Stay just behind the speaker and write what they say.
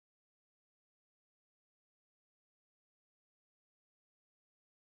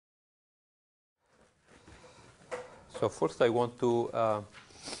So first I want to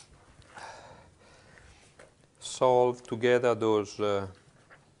solve together those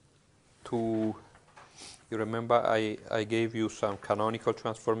two. You remember I gave you some canonical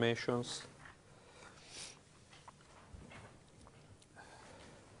transformations.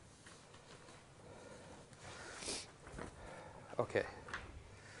 Okay.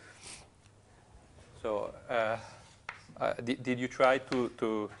 So did you try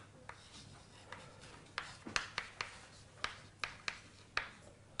to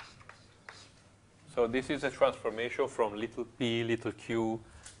So this is a transformation from little p, little q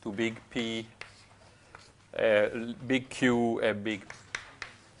to big P, big Q, and big,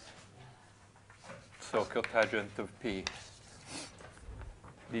 so cotangent of P.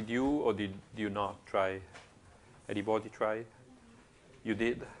 Did you or did you not try? Anybody try? You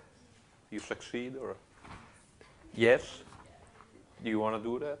did? You succeed or? Yes? Do you want to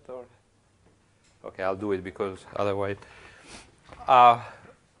do that or? Okay, I'll do it because otherwise.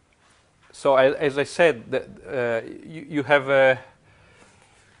 So as I said, you have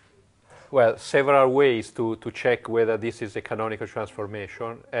well, several ways to check whether this is a canonical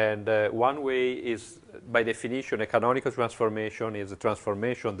transformation. And one way is, by definition, a canonical transformation is a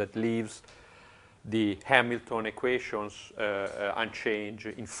transformation that leaves the Hamilton equations unchanged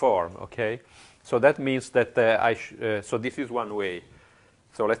in form, okay? So that means that so this is one way.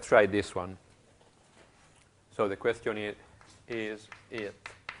 So let's try this one. So the question is it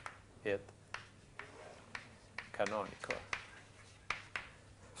canonical?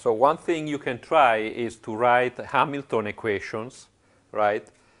 So one thing you can try is to write Hamilton equations, right?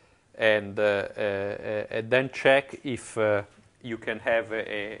 And then check if you can have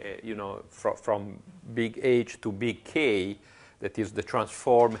you know, from big H to big K, that is the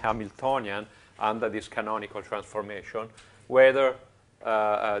transform Hamiltonian under this canonical transformation, whether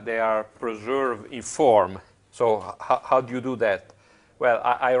they are preserved in form. So how do you do that? Well,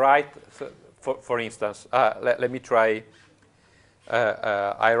 I write, for instance, let me try.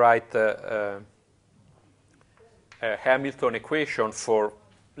 I write a Hamilton equation for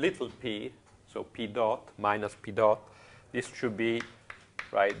little p, so p dot minus p dot. This should be,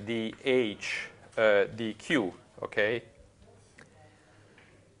 right, dh dq, okay?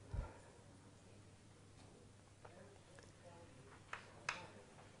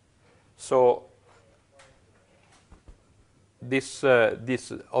 So this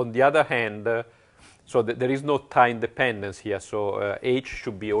on the other hand, so there is no time dependence here. So h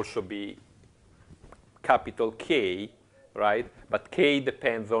should be also be capital K, right? But K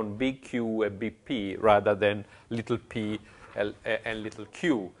depends on big Q and big P rather than little p and little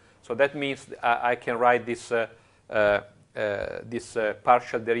q. So that means I can write this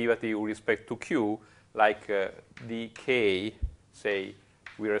partial derivative with respect to q like dk, say,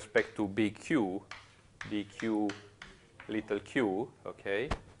 with respect to big Q, dq little q, okay,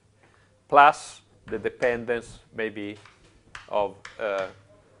 plus the dependence maybe of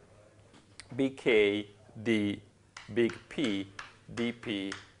big K d big P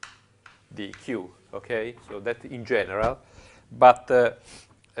dp dq, okay? So that in general, but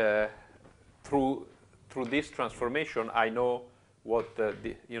through this transformation, I know what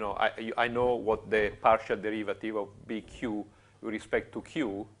I know what the partial derivative of big Q with respect to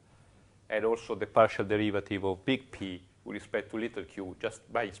Q, and also the partial derivative of big P with respect to little q, just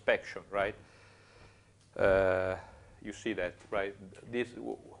by inspection, right? You see that, right? This,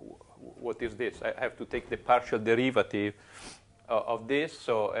 what is this? I have to take the partial derivative of this,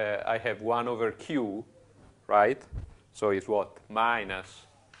 so I have 1 over q, right? So it's what? Minus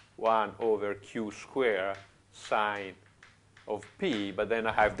 1 over q squared sine of p, but then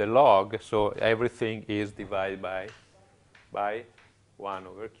I have the log, so everything is divided by 1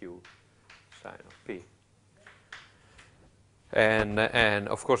 over q sine of p. And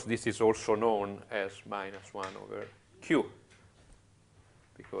of course, this is also known as minus 1 over q,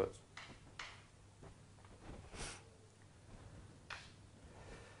 because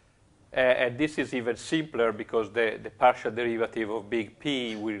and this is even simpler because the partial derivative of big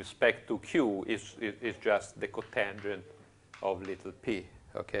P with respect to q is just the cotangent of little p,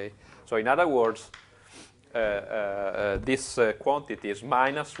 okay? So in other words, this quantity is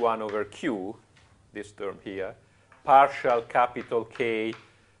minus 1 over q, this term here, partial capital K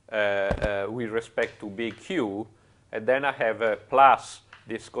with respect to big Q, and then I have plus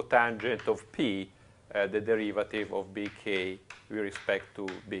this cotangent of P, the derivative of big K with respect to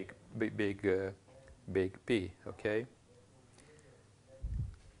big P, okay?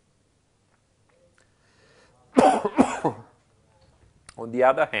 On the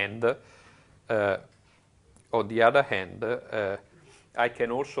other hand, I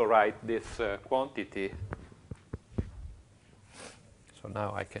can also write this quantity So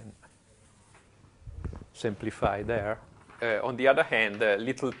now I can simplify there. On the other hand,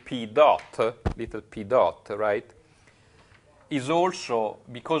 little p dot, right, is also,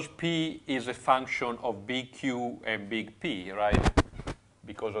 because p is a function of big Q and big P, right,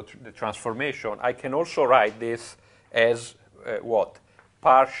 because of the transformation, I can also write this as what?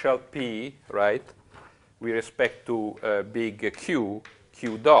 Partial p, right, with respect to big Q,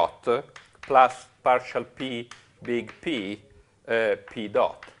 Q dot, plus partial p, big P, P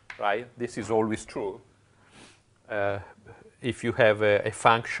dot, right? This is always true. If you have a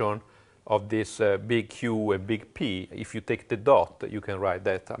function of this big Q and big P, if you take the dot, you can write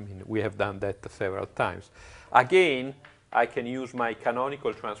that. I mean, we have done that several times. Again, I can use my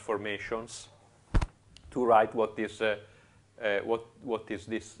canonical transformations to write what is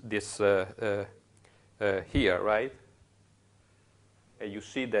this here, right? And you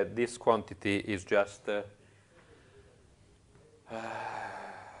see that this quantity is just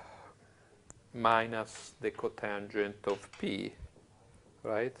minus the cotangent of P,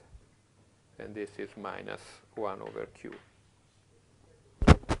 right? And this is minus 1 over Q.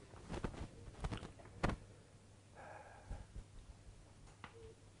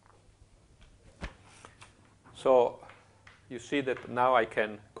 So you see that now I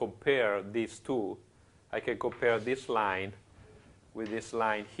can compare these two. I can compare this line with this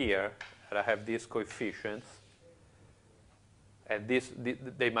line here, and I have these coefficients. And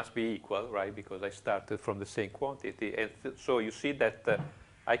they must be equal, right, because I started from the same quantity. And so you see that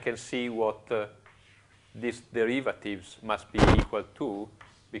I can see what these derivatives must be equal to,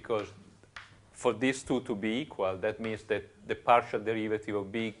 because for these two to be equal, that means that the partial derivative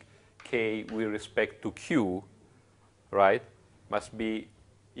of big K with respect to Q, right, must be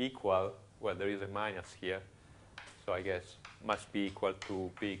equal, well, there is a minus here, so I guess must be equal to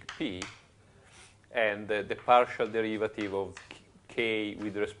big P. And the partial derivative of K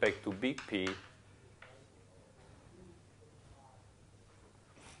with respect to big P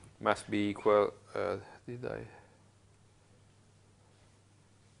must be equal, did I?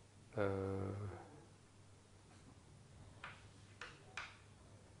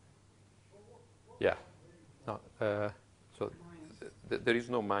 Yeah, no, so there is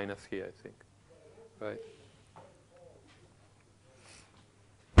no minus here, I think, right?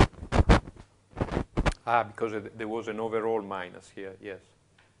 Because there was an overall minus here, yes.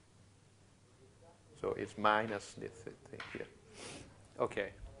 So it's minus this thing here.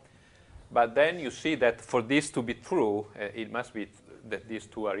 Okay. But then you see that for this to be true, it must be that these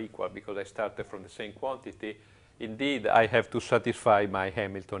two are equal, because I started from the same quantity. Indeed, I have to satisfy my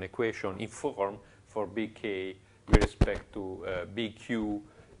Hamilton equation in form for big K with respect to big Q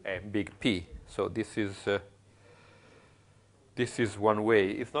and big P. So this is one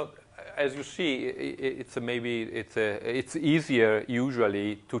way. It's not, as you see, it's easier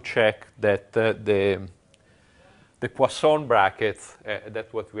usually to check that the Poisson brackets,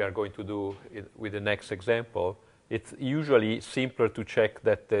 that's what we are going to do with the next example. It's usually simpler to check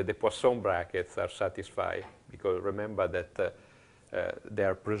that the Poisson brackets are satisfied, because remember that they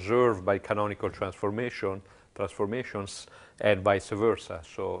are preserved by canonical transformations and vice versa.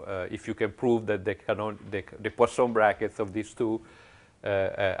 So if you can prove that the Poisson brackets of these two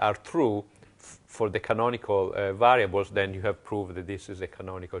are true for the canonical variables, then you have proved that this is a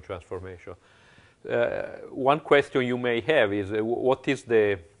canonical transformation. One question you may have is what is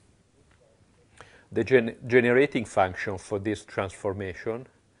the generating function for this transformation?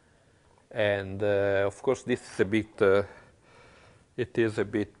 And of course, this is a bit it is a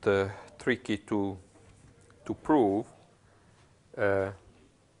bit tricky to prove.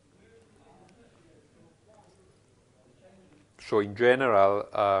 So in general,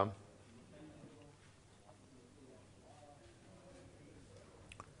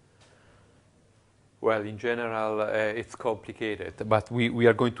 it's complicated, but we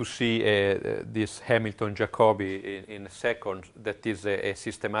are going to see this Hamilton-Jacobi in a second. That is a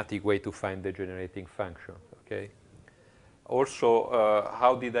systematic way to find the generating function. Okay. Also,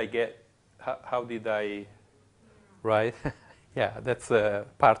 how did I right? Yeah, that's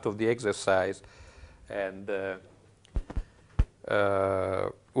part of the exercise, and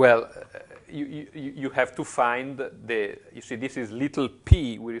well, you have to find you see, this is little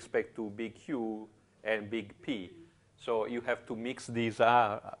p with respect to big Q and big P. So you have to mix these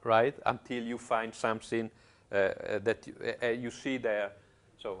right, until you find something that you see there.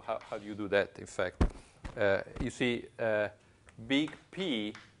 So how do you do that, in fact? You see, big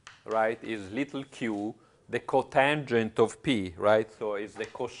P, right, is little q, the cotangent of P, right? So it's the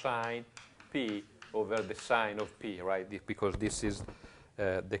cosine P over the sine of P, right? Because this is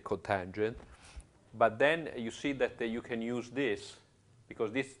the cotangent. But then you see that you can use this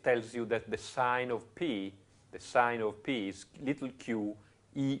because this tells you that the sign of P is little q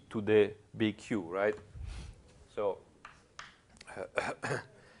e to the big Q, right? So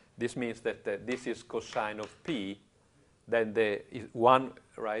this means that this is cosine of P, then there is 1,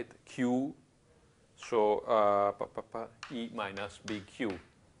 right, Q, so E minus big Q.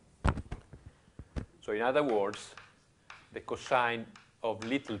 So in other words, the cosine of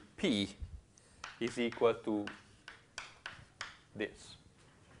little p is equal to this.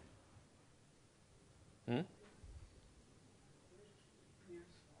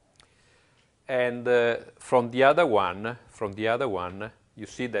 And from the other one, you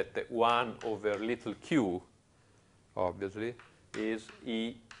see that 1 over little q, obviously, is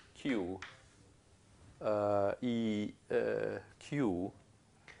EQ, EQ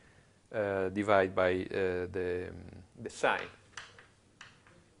divided by the sine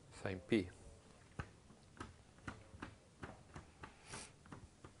P.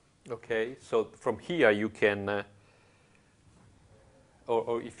 Okay, so from here you can,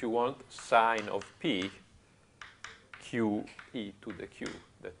 or if you want, sine of P, Q e to the Q,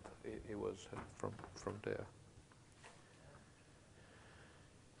 that it was from there.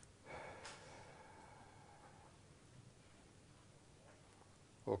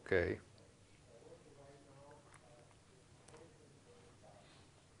 Okay.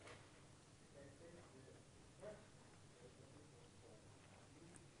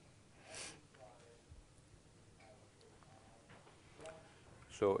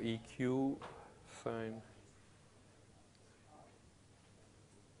 So EQ sine,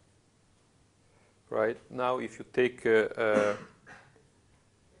 right? Now if you take sine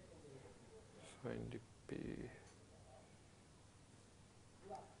dp,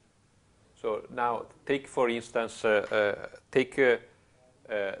 so now take for instance, take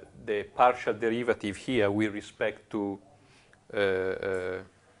the partial derivative here with respect to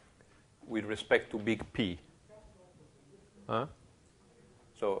big P. Huh?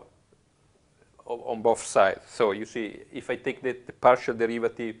 So on both sides. So you see, if I take the partial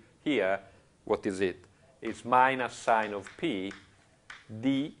derivative here, what is it? It's minus sine of P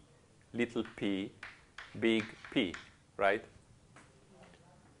d little p big P, right?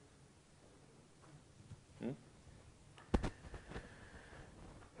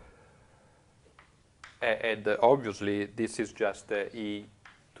 And obviously, this is just e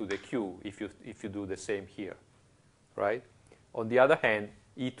to the q if you do the same here, right? On the other hand,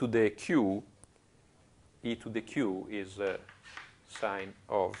 e to the q is sine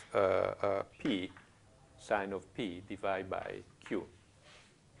of p, sine of p divided by q.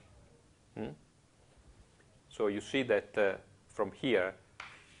 So you see that from here,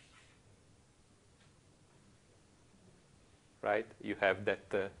 right, you have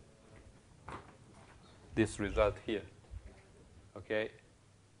that this result here, okay?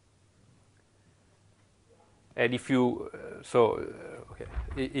 And if you, okay,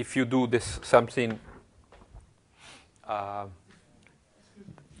 if you do this something,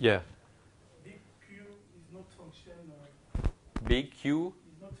 yeah. Big Q is not function. Big Q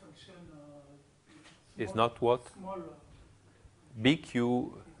Is not function. is not what? Small. Big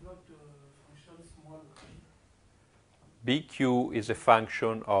Q. Is not function small. Big Q is a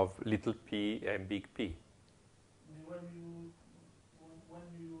function of little p and big P. When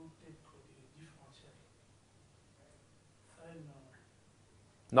you take the differential, sine.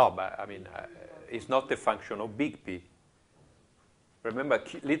 No, but I mean, it's not a function of big P. Remember,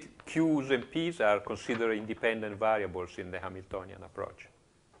 Q's and P's are considered independent variables in the Hamiltonian approach.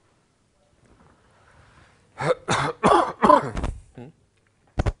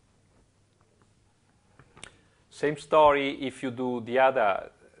 Same story if you do the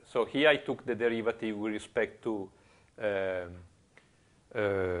other. So here I took the derivative with respect to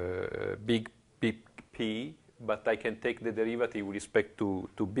big P, but I can take the derivative with respect to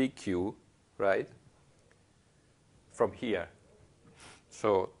big Q, right? From here.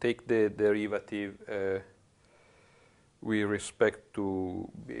 So take the derivative with respect to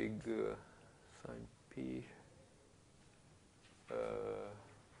big sine P.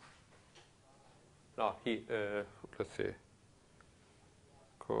 No, let's see,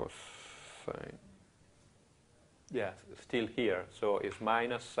 cosine. Yeah, still here. So it's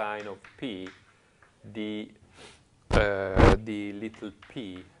minus sine of P d little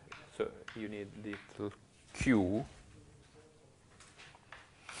p. So you need little q.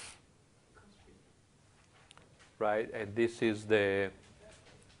 Right, and this is the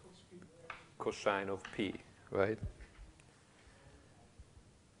cosine of P, right?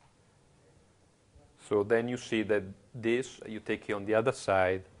 So then you see that this, you take it on the other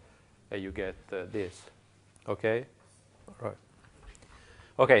side, and you get this, okay? All right.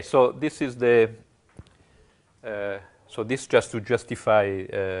 Okay, so this is the, so this just to justify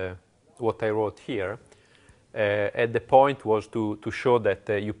what I wrote here. And the point was to show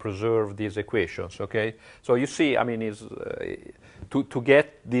that you preserve these equations, okay? So you see, I mean, is to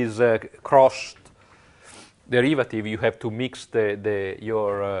get this crossed derivative, you have to mix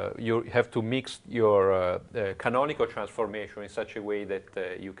you have to mix your canonical transformation in such a way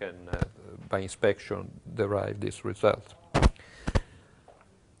that you can, by inspection, derive this result.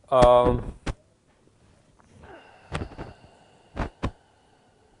 How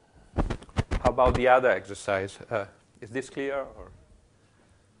about the other exercise? Is this clear or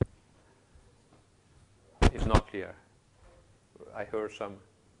it's not clear? I heard some.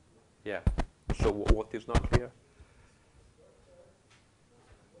 Yeah. So what is not clear?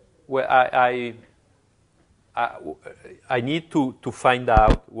 Well, I need to find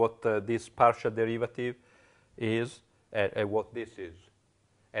out what this partial derivative is and what this is.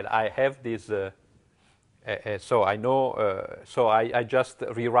 And I have this, so I know, so I just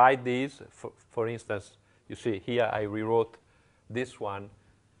rewrite these. For instance, you see here I rewrote this one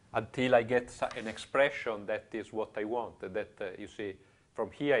until I get an expression that is what I want. That you see,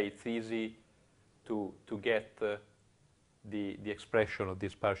 from here it's easy to get the expression of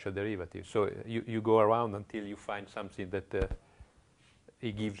this partial derivative. So you go around until you find something that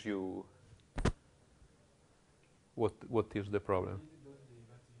it gives you. What is the problem?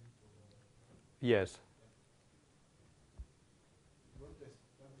 Yes.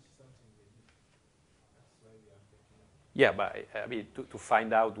 Yeah, but I mean, to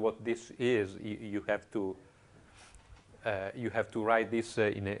find out what this is, you have to write this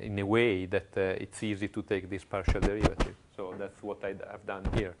in a way that it's easy to take this partial derivative. So that's what I've done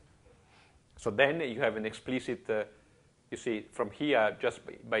here. So then you have an explicit. You see, from here, just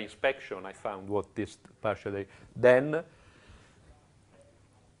by inspection, I found what this partial derivative. Then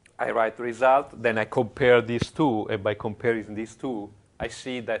I write the result, then I compare these two, and by comparing these two, I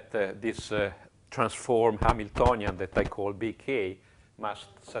see that this transform Hamiltonian that I call BK must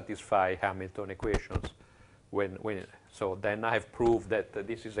satisfy Hamilton equations. So then I have proved that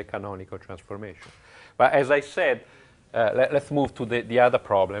this is a canonical transformation. But as I said, let's move to the other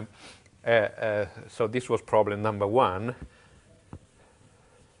problem. So this was problem number 1.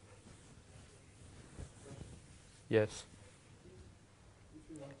 Yes.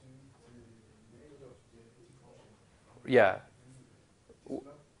 Yeah.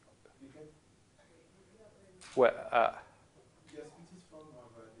 Well,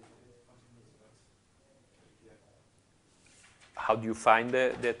 how do you find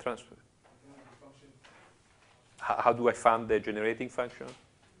the transfer? How do I find the generating function?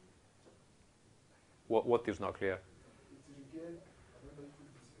 What is not clear?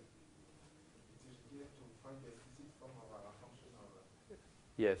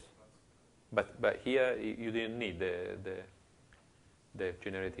 Yes, but here you didn't need the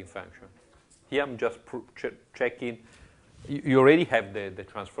generating function. Here I'm just checking. You already have the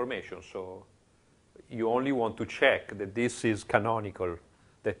transformation, so you only want to check that this is canonical,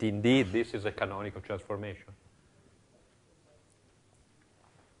 that indeed this is a canonical transformation.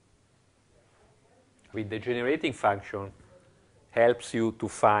 With the generating function helps you to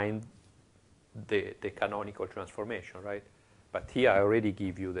find the canonical transformation, right? But here I already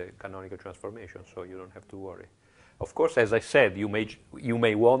give you the canonical transformation, so you don't have to worry. Of course, as I said, you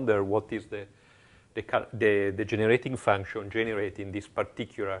may wonder what is the generating function generating this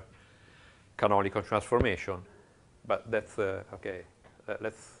particular canonical transformation. But that's okay.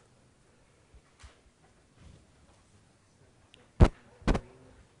 Let's.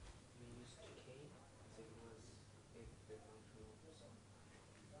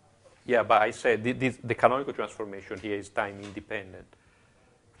 Yeah, but I said the canonical transformation here is time independent.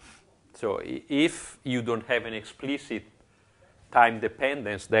 So if you don't have an explicit time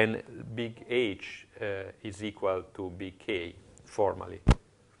dependence, then big H is equal to big K formally.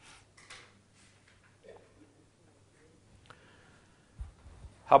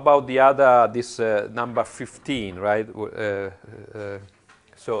 How about the other, this number 15, right?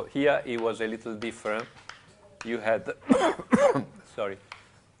 So here it was a little different. You had, sorry.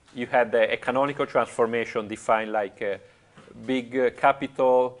 You had a canonical transformation defined like a big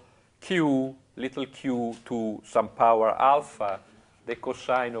capital Q, little q to some power alpha, the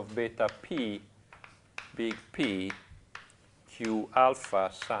cosine of beta p, big P, Q alpha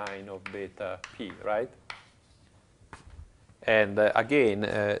sine of beta p, right? And again,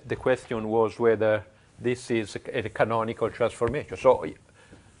 the question was whether this is a canonical transformation. So,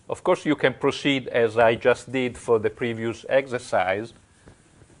 of course, you can proceed as I just did for the previous exercise.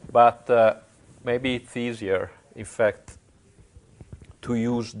 But maybe it's easier, in fact, to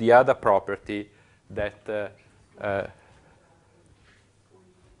use the other property that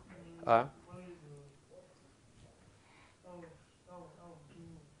How do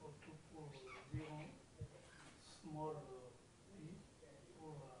or to for 0 small p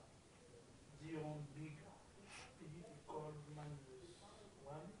over 0 big p equal -1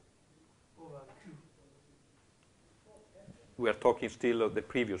 over q. we are talking still of the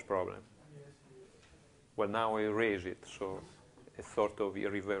previous problem. Yes, yes. Well, now I erase it, so it's sort of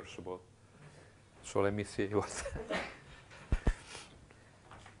irreversible. So let me see what.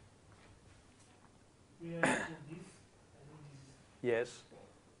 We have for this, I think Yes,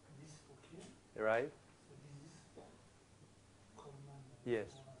 this okay. right? So this is common. Yes.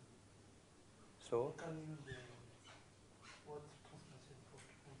 So You can use what transformation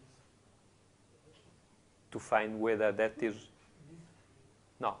for this. to find whether that is This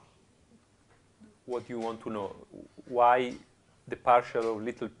no. What you want to know? Why the partial of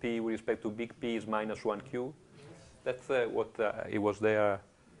little p with respect to big P is -1q? That's what it was there.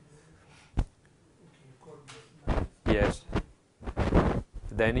 okay, call this nice. Yes.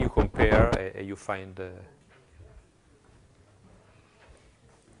 Then you compare and you find.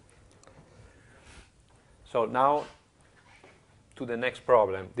 So now to the next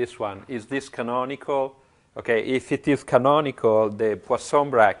problem. This one, is this canonical? Okay, if it is canonical, the Poisson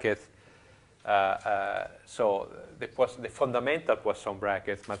bracket, so the fundamental Poisson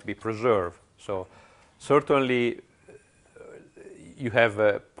bracket must be preserved. So certainly you have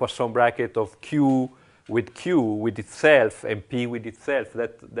a Poisson bracket of Q with itself and P with itself.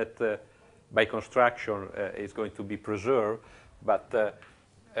 That by construction is going to be preserved, but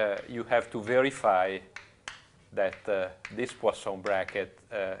you have to verify that this Poisson bracket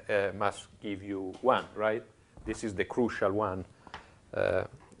must give you 1, right? This is the crucial one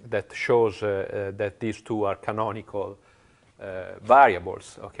that shows that these two are canonical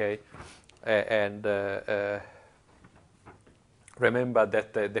variables, okay? And remember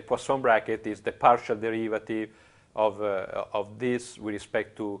that the Poisson bracket is the partial derivative of this with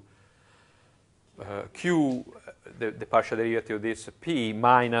respect to Q, the partial derivative of this P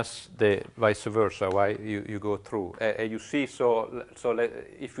minus the vice versa, why you go through. And you see, so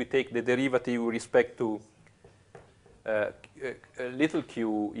if we take the derivative with respect to little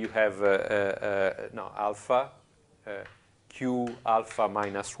q, you have no, alpha, q alpha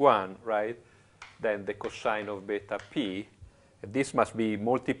minus 1, right? Then the cosine of beta p. This must be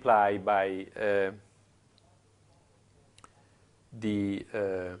multiplied by the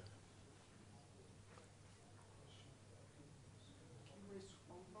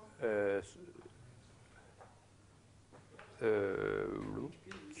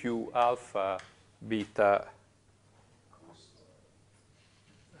q alpha beta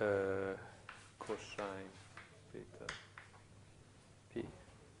cosine beta p.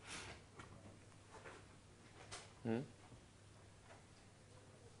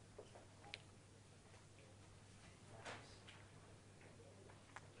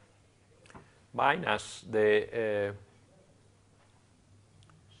 Minus the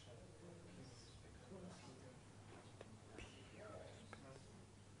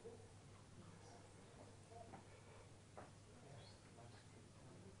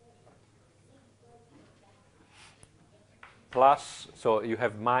plus, so you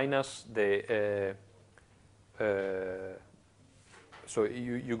have minus the, so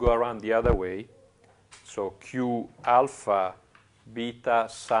you go around the other way. So q alpha beta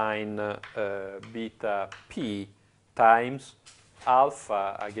sine beta p times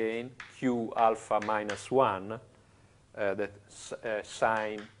alpha again, q alpha minus 1, that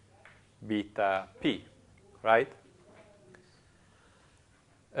sine beta p, right?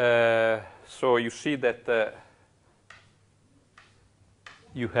 So you see that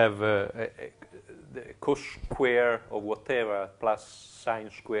you have the cos square of whatever plus sine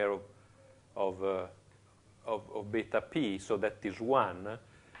square of beta p, so that is 1.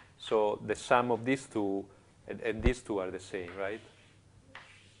 So the sum of these two, and these two are the same, right?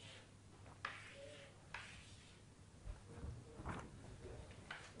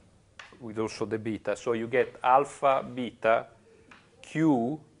 With also the beta. So you get alpha beta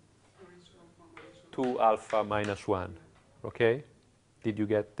q 2 alpha minus 1, okay? Did you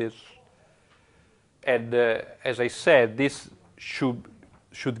get this? And as I said, this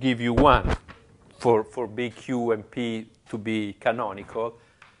should give you 1 for big Q and P to be canonical.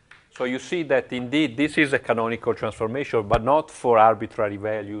 So you see that indeed this is a canonical transformation, but not for arbitrary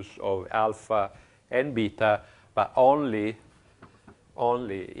values of alpha and beta, but only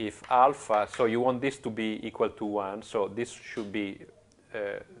if alpha, so you want this to be equal to 1, so this should be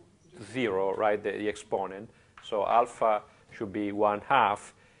 0, right, the exponent. So alpha, should be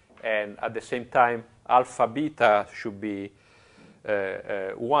 1/2, and at the same time alpha beta should be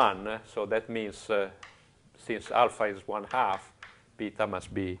 1. So that means since alpha is 1/2, beta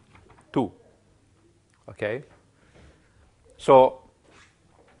must be 2. Okay? So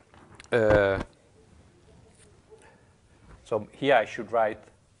so here I should write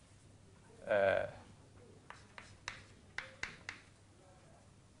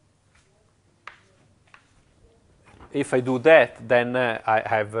if I do that, then I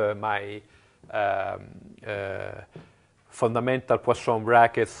have my fundamental Poisson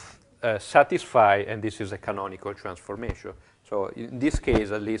brackets satisfy, and this is a canonical transformation. So in this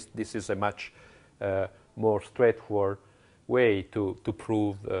case, at least, this is a much more straightforward way to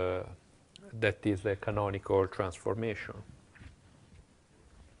prove that is a canonical transformation.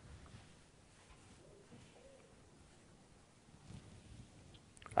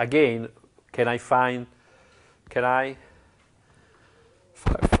 Again, can I find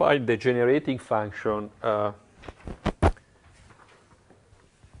the generating function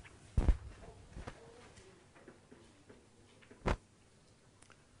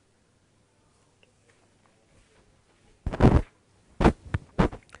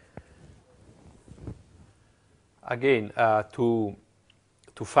again, to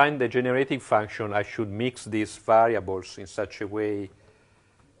find the generating function, I should mix these variables in such a way.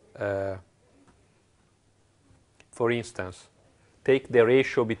 For instance, take the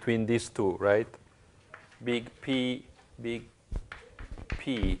ratio between these two, right? Big P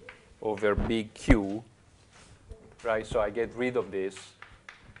over big Q, right? So I get rid of this,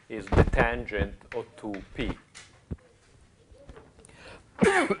 is the tangent of 2P.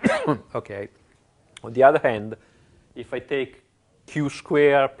 Okay. On the other hand, if I take Q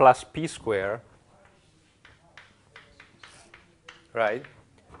squared plus P squared, right?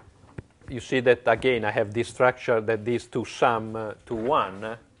 You see that, again, I have this structure that these two sum to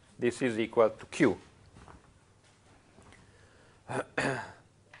 1. This is equal to Q.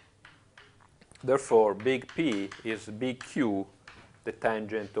 Therefore, big P is big Q, the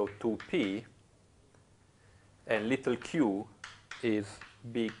tangent of 2P, and little q is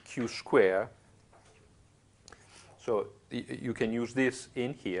big Q squared. So you can use this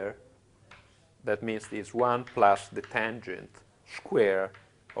in here. That means it's 1 plus the tangent square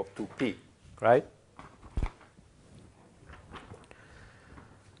of 2P, right?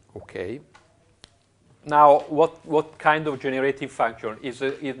 Okay. Now, what kind of generating function is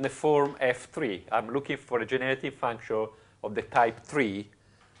in the form F3? I'm looking for a generating function of the type 3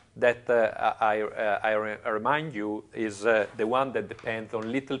 that I remind you is the one that depends on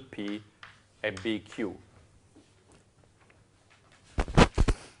little p and big Q.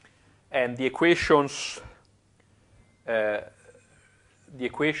 And the equations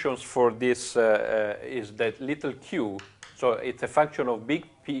for this is that little q, so it's a function of big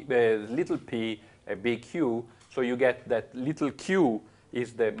p, little p and big Q, so you get that little q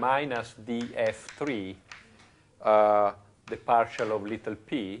is the minus df3, the partial of little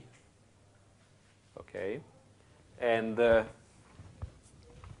p, okay, and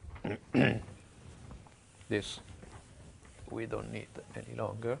this we don't need any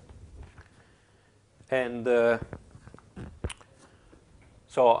longer. And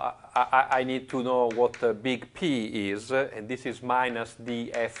so I need to know what big P is, and this is minus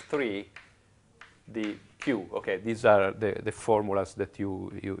df3 dq. Okay, these are the formulas that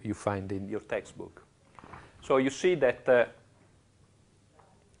you find in your textbook. So you see that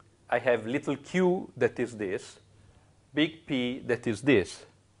I have little q that is this, big P that is this,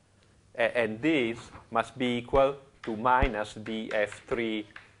 and this must be equal to minus df3,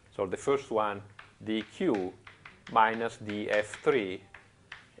 so the first one, dq minus df3.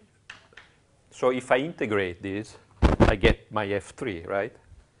 So if I integrate this, I get my f3, right?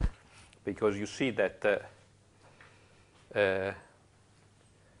 Because you see that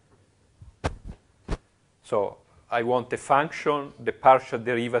so I want a function, the partial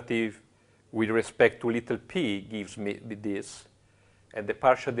derivative with respect to little p gives me this, and the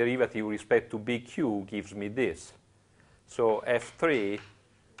partial derivative with respect to big Q gives me this. So f3,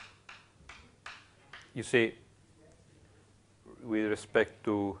 you see, with respect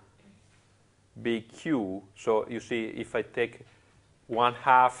to big Q, so you see if I take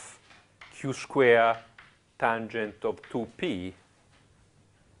 1/2 Q squared tangent of 2P,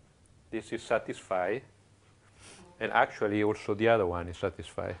 this is satisfied, and actually also the other one is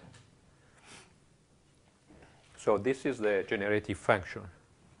satisfied. So this is the generative function.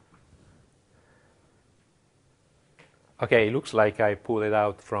 Okay, it looks like I pulled it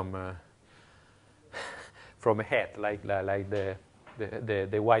out from a hat, like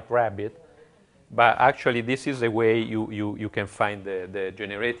the white rabbit. But actually, this is the way you can find the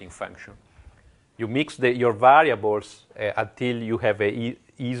generating function. You mix your variables until you have an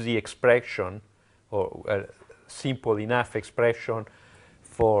easy expression or a simple enough expression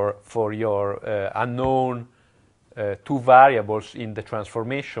for your unknown two variables in the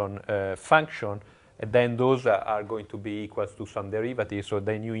transformation function, and then those are going to be equal to some derivative, so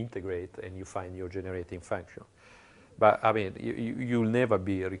then you integrate and you find your generating function. But I mean, you'll never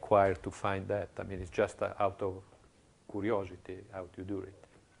be required to find that. I mean, it's just out of curiosity how to do it.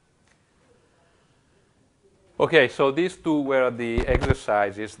 Okay, so these two were the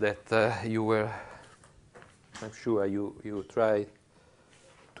exercises that you were, I'm sure you tried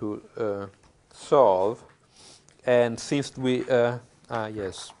to solve. And since we,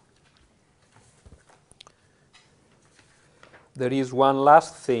 yes. There is one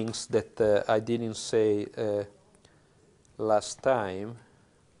last thing that I didn't say last time.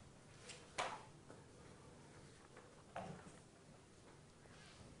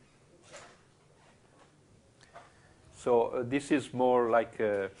 So this is more like,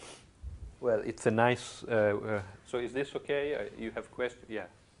 well, it's a nice, so is this okay? You have questions? Yeah.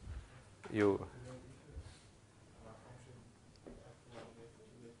 You.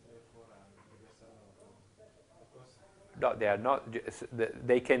 No, they are not.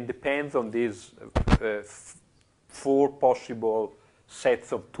 They can depend on these four possible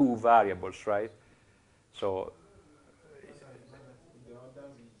sets of two variables, right? So.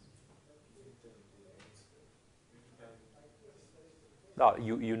 No,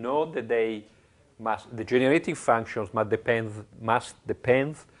 you know that they must. The generating functions must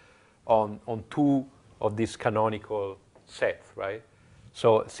depend on two of these canonical sets, right?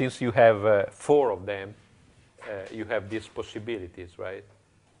 So since you have four of them, you have these possibilities, right?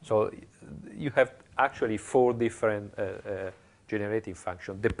 So you have actually four different generating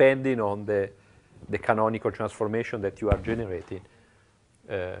functions, depending on the canonical transformation that you are generating.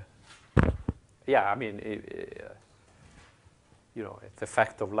 Yeah, I mean, you know, it's a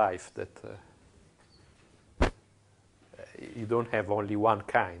fact of life that you don't have only one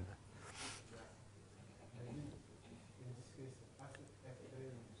kind.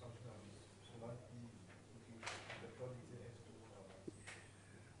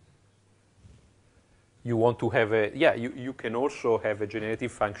 You want to have a, yeah, you can also have a generating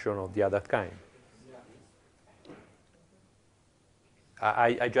function of the other kind.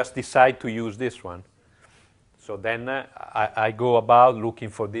 I just decide to use this one. So then I go about looking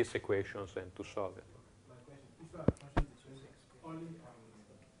for these equations and to solve it.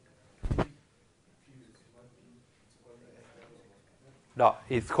 No,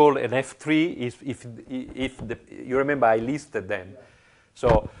 it's called an F3 if you remember I listed them.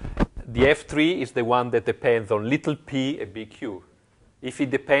 So the F3 is the one that depends on little p and big Q. If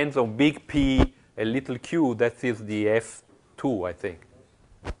it depends on big P and little q, that is the F2, I think.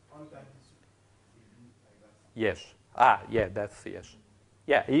 Yes. Ah, yeah, that's yes.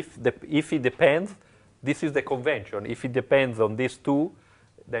 Yeah, if it depends, this is the convention. If it depends on these two,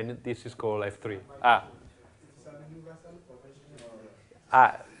 then this is called F3.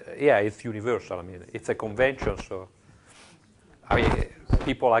 Yeah, it's universal. I mean, it's a convention, so I mean,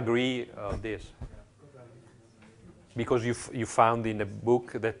 people agree on this because you found in the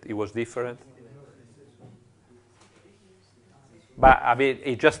book that it was different. But I mean,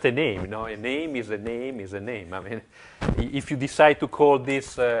 it's just a name, you know. A name is a name is a name. I mean, if you decide to call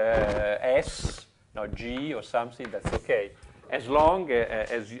this S, no, G or something, that's okay, as long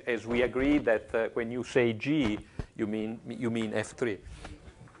as we agree that when you say G, you mean F3.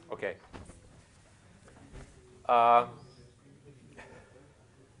 Okay.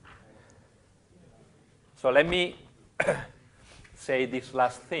 So let me say these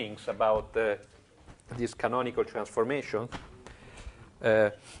last things about these canonical transformations.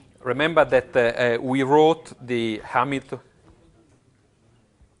 Remember that we wrote the Hamilton.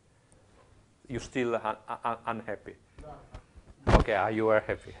 You still unhappy? Okay, you are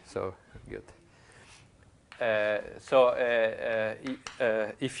happy. So good.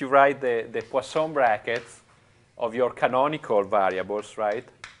 If you write the Poisson brackets of your canonical variables, right?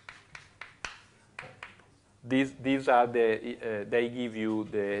 These are they give you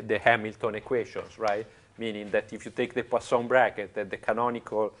the Hamilton equations, right? Meaning that if you take the Poisson bracket at the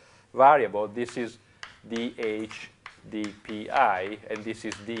canonical variable, this is dH dPi, and this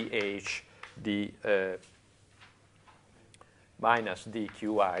is dH d minus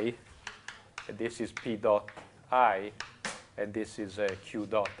dQi, and this is P dot I, and this is Q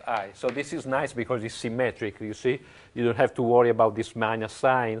dot I. So this is nice because it's symmetric, you see? You don't have to worry about these minus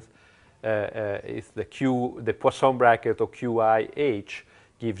signs. If the Poisson bracket of QiH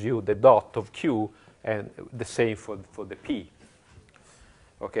gives you the dot of Q, and the same for the P.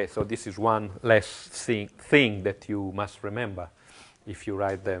 Okay, so this is one less thing that you must remember if you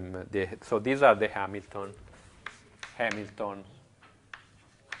write them. So these are the Hamilton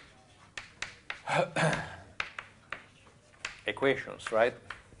equations, right?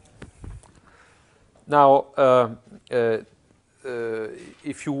 Now,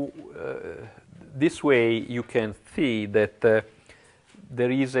 if you this way you can see that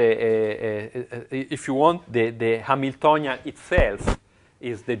there is if you want, the Hamiltonian itself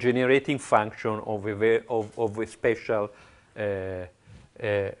is the generating function of a special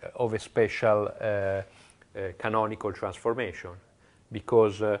canonical transformation,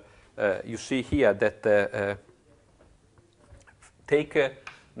 because you see here that take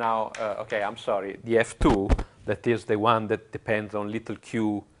now, okay, I'm sorry, the F2, that is the one that depends on little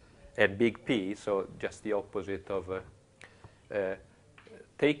q and big P, so just the opposite of,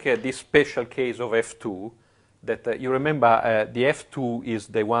 take this special case of F2, that you remember the F2 is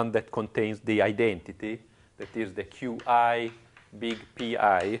the one that contains the identity, that is the Qi big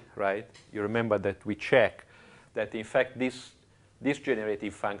Pi, right? You remember that we check that in fact this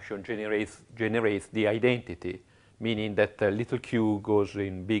generative function generates the identity, meaning that little q goes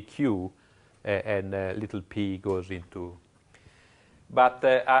in big Q and little p goes into. But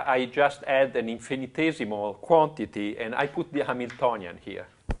I just add an infinitesimal quantity and I put the Hamiltonian here.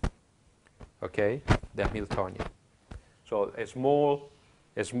 Okay, the Hamiltonian. So a small,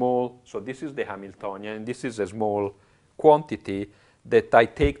 so this is the Hamiltonian, and this is a small quantity that I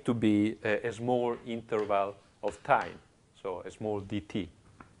take to be a small interval of time, so a small dt.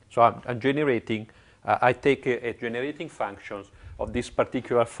 So I'm generating, I take a generating function of this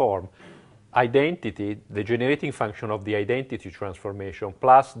particular form, identity, the generating function of the identity transformation,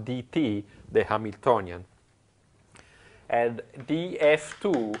 plus dt, the Hamiltonian. And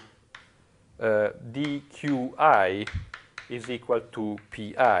df2 dqi is equal to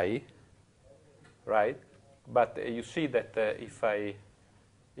pi, right? But you see that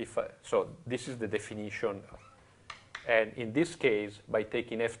so this is the definition, and in this case, by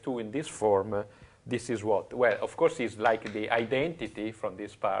taking f2 in this form, this is what? Well, of course, it's like the identity from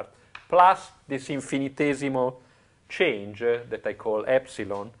this part, plus this infinitesimal change that I call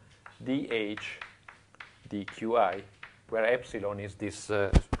epsilon, dh dqi, where epsilon is this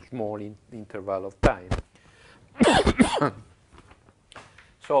small interval of time.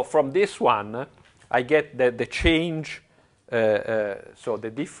 So from this one, I get the change, so the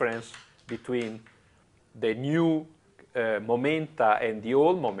difference between the new momenta and the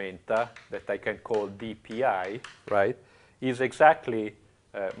old momenta, that I can call dpi, right, is exactly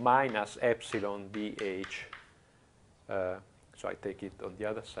minus epsilon dh. So I take it on the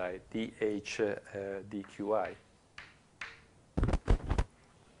other side, dh dqi.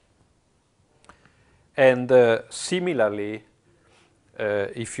 And similarly,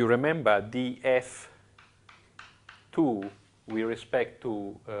 if you remember, df2 with respect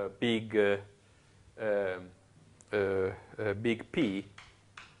to big P,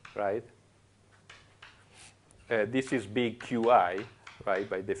 right? This is big Qi, right,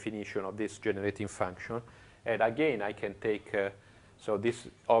 by definition of this generating function. And again, I can take, so this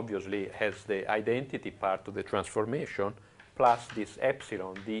obviously has the identity part of the transformation, plus this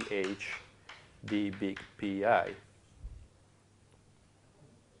epsilon dh d big Pi.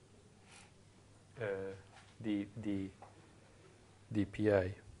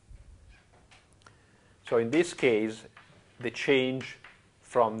 dpi. So in this case, the change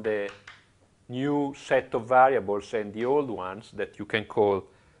from the new set of variables and the old ones that you can call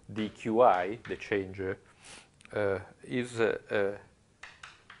dqi, the change, is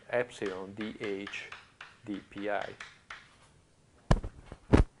epsilon dh dpi.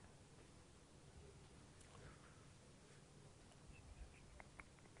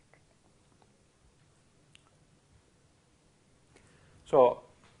 So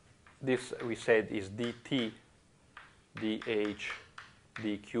this, we said, is dt dh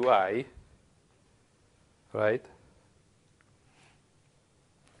dqi, right?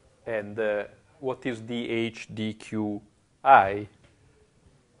 And what is dh dqi?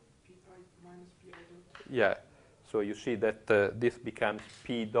 Yeah, so you see that this becomes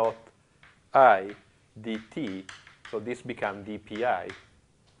p dot I dt, so this becomes dpi.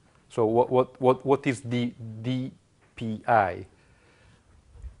 So what is dpi?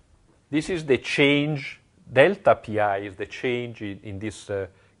 This is the change, delta pi is the change in this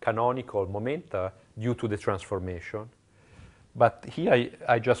canonical momenta due to the transformation. But here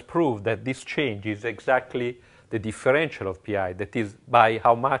I just proved that this change is exactly the differential of pi, that is by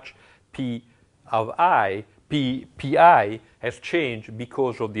how much p of I Pi has changed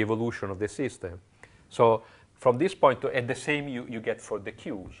because of the evolution of the system. So from this point, and the same you get for the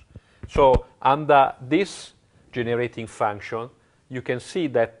Qs. So under this generating function, you can see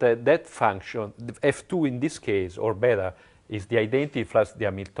that that function, F2 in this case, or better, is the identity plus the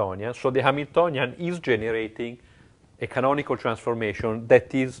Hamiltonian. So the Hamiltonian is generating a canonical transformation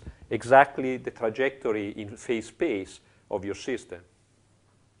that is exactly the trajectory in phase space of your system.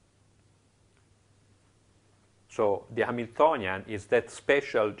 So the Hamiltonian is that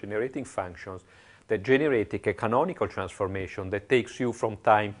special generating functions that generate a canonical transformation that takes you from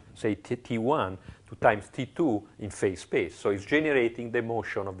time, say, t1 to times t2 in phase space. So it's generating the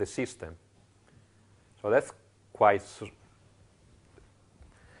motion of the system. So that's quite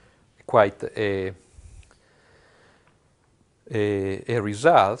a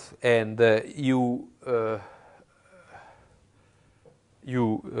result, and well,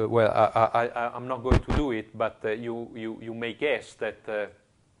 I'm not going to do it, but you may guess that.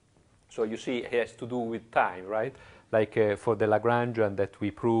 So you see, it has to do with time, right? Like for the Lagrangian, that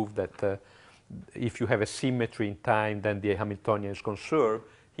we proved that if you have a symmetry in time, then the Hamiltonian is conserved.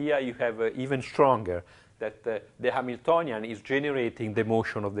 Here you have even stronger, that the Hamiltonian is generating the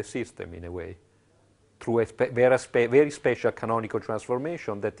motion of the system in a way, through a very special canonical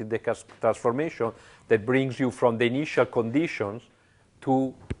transformation, that is the transformation that brings you from the initial conditions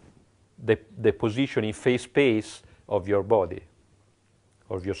to the position in phase space of your body,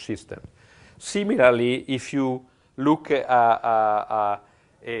 of your system. Similarly, if you look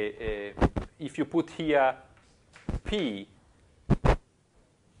if you put here P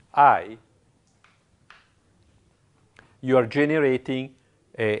I, you are generating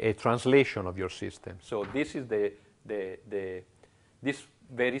a translation of your system. So this is this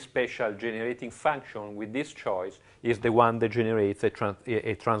very special generating function with this choice is the one that generates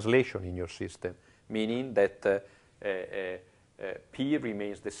a translation in your system, meaning that P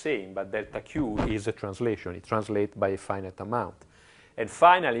remains the same, but delta Q is a translation. It translates by a finite amount. And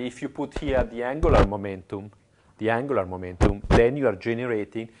finally, if you put here the angular momentum, then you are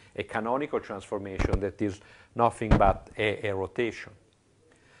generating a canonical transformation that is nothing but a rotation.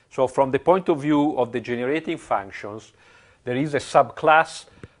 So from the point of view of the generating functions, there is a subclass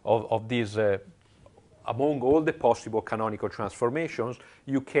of these, among all the possible canonical transformations,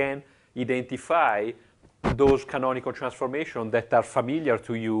 you can identify those canonical transformations that are familiar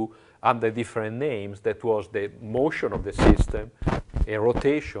to you under different names. That was the motion of the system, a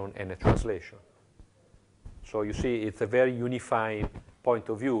rotation, and a translation. So you see, it's a very unifying point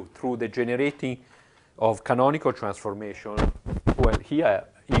of view through the generating of canonical transformation. Well, here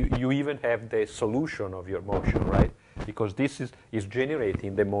you even have the solution of your motion, right? Because this is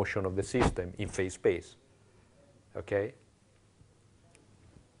generating the motion of the system in phase space. Okay?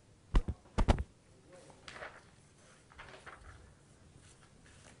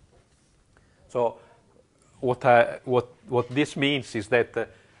 So what this means is that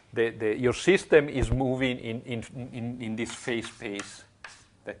your system is moving in this phase space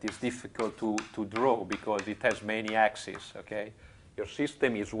that is difficult to draw because it has many axes. Okay, your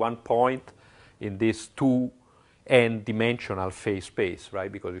system is one point in this 2n dimensional phase space,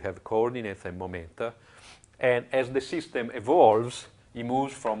 right? Because you have coordinates and momenta, and as the system evolves, it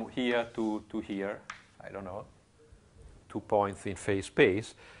moves from here to here. I don't know, 2 points in phase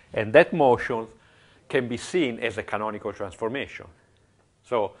space, and that motion can be seen as a canonical transformation.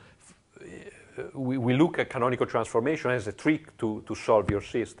 So we look at canonical transformation as a trick to solve your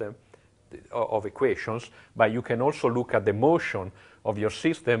system of equations, but you can also look at the motion of your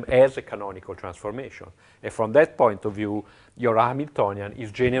system as a canonical transformation. And from that point of view, your Hamiltonian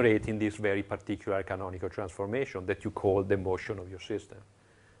is generating this very particular canonical transformation that you call the motion of your system.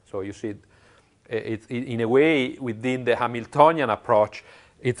 So you see, in a way, within the Hamiltonian approach,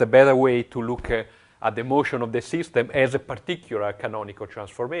 it's a better way to look at the motion of the system as a particular canonical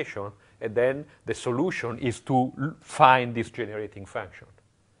transformation, and then the solution is to find this generating function.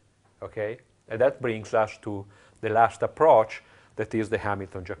 Okay? And that brings us to the last approach, that is the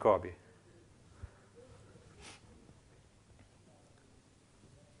Hamilton-Jacobi.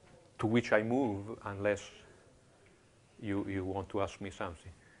 To which I move, unless you want to ask me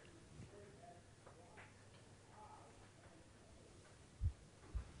something.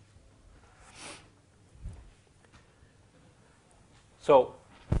 So,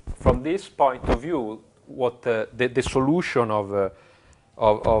 from this point of view, what the solution of the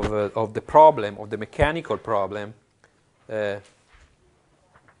problem, of the mechanical problem, can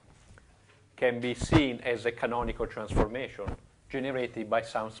be seen as a canonical transformation generated by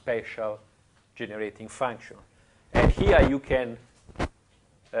some special generating function. And here you can,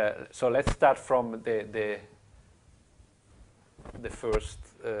 so let's start from the the first.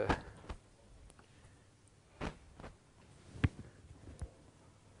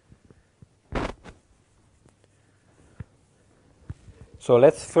 So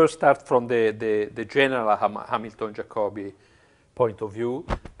let's first start from the general Hamilton-Jacobi point of view,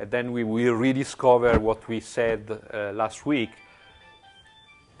 and then we will rediscover what we said last week,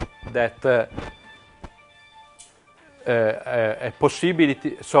 that a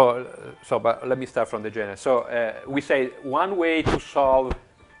possibility. But let me start from the general. So we say one way to solve.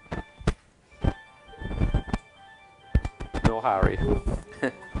 No hurry.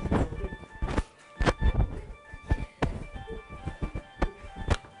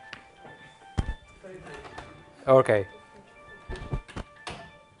 Okay.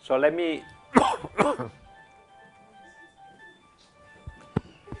 So let me.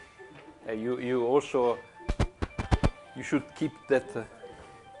 You also. You should keep that.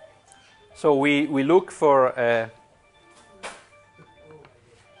 So we look for.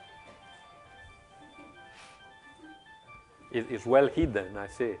 It's well hidden, I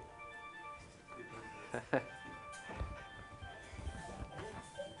see.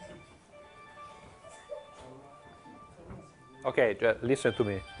 Okay, just listen to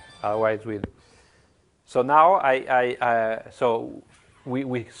me. Otherwise, So now so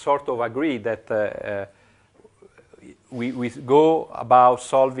we sort of agree that we go about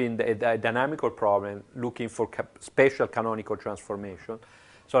solving a dynamical problem, looking for spatial canonical transformation.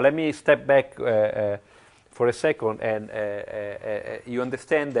 So let me step back for a second, and you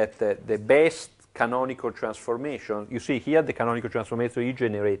understand that the best canonical transformation. You see here the canonical transformation is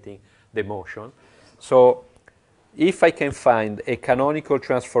generating the motion. So if I can find a canonical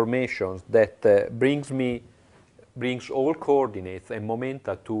transformation that brings all coordinates and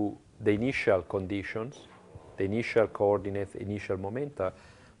momenta to the initial conditions, the initial coordinates, initial momenta,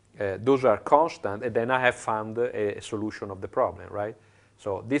 those are constant, and then I have found a solution of the problem, right?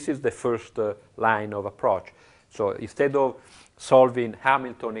 So this is the first line of approach. So instead of solving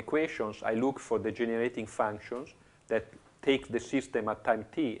Hamilton equations, I look for the generating functions that take the system at time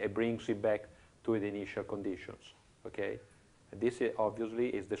t and brings it back to the initial conditions. Okay, and this obviously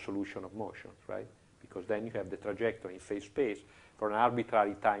is the solution of motion, right? Because then you have the trajectory in phase space for an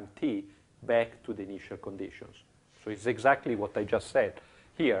arbitrary time t back to the initial conditions. So it's exactly what I just said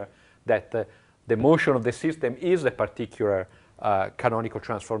here, that the motion of the system is a particular canonical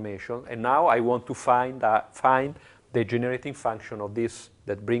transformation, and now I want to find the generating function of this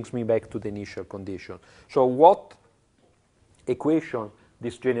that brings me back to the initial condition. So what equation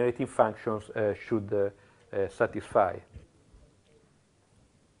these generating functions should satisfy?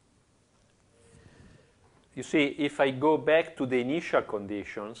 You see, if I go back to the initial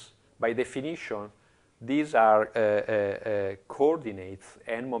conditions, by definition, these are coordinates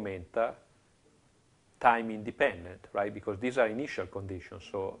and momenta time independent, right? Because these are initial conditions.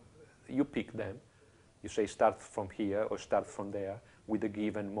 So you pick them. You say start from here or start from there with a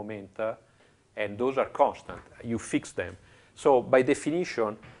given momenta, and those are constant. You fix them. So by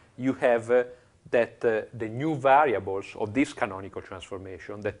definition, you have that the new variables of this canonical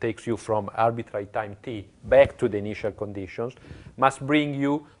transformation that takes you from arbitrary time t back to the initial conditions must bring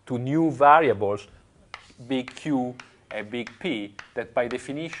you to new variables, big Q and big P, that by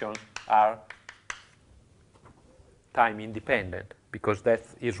definition are time independent, because that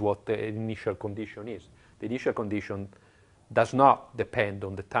is what the initial condition is. The initial condition does not depend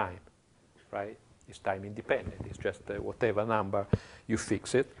on the time, right? It's time independent. It's just whatever number you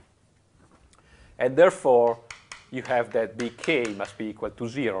fix it. And therefore, you have that big K must be equal to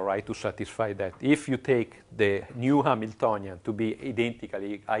 0, right, to satisfy that. If you take the new Hamiltonian to be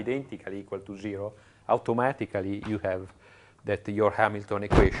identically equal to 0, automatically you have that your Hamilton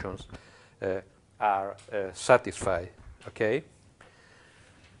equations are satisfied, okay?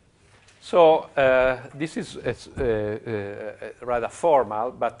 So this is rather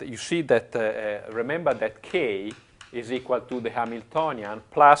formal, but you see that, remember that K is equal to the Hamiltonian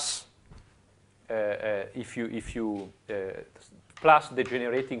plus plus the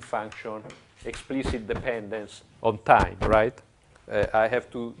generating function explicit dependence on time, right? I have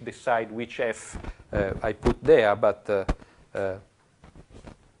to decide which f I put there, but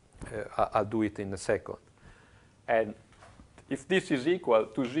I'll do it in a second. And if this is equal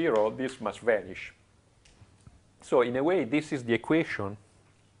to 0, this must vanish. So in a way, this is the equation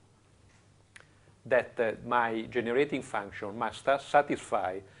that my generating function must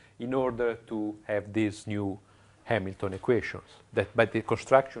satisfy in order to have these new Hamilton equations. That, by the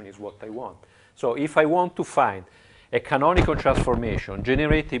construction, is what I want. So if I want to find a canonical transformation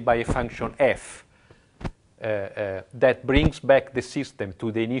generated by a function f that brings back the system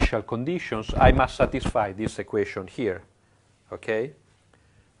to the initial conditions, I must satisfy this equation here. Okay?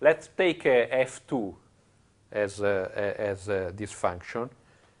 Let's take f2 as this function.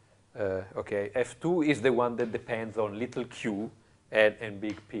 Okay, f2 is the one that depends on little q and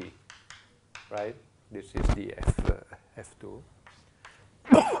big P, right? This is the f2.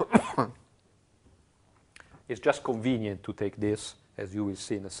 It's just convenient to take this, as you will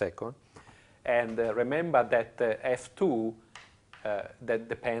see in a second. And remember that f2 that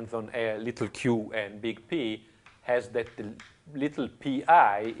depends on little q and big P has that the little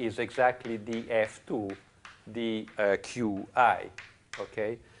pi is exactly the f2, the qi,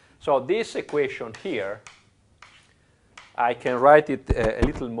 okay? So this equation here, I can write it a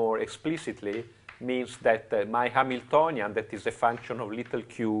little more explicitly, means that my Hamiltonian, that is a function of little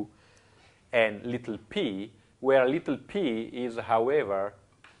q and little p, where little p is, however,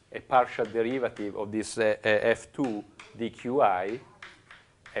 a partial derivative of this f2 dqi,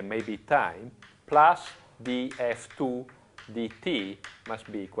 and maybe time, plus the f2 dt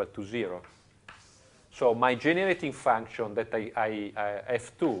must be equal to 0. So my generating function that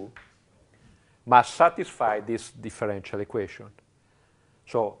f2 must satisfy this differential equation.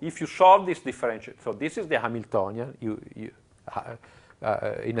 So if you solve this differential, so this is the Hamiltonian. In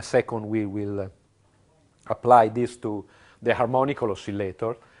a second we will apply this to the harmonical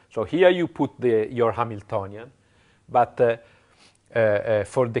oscillator. So here you put your Hamiltonian, but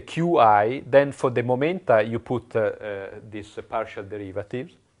for the qi, then for the momenta you put these partial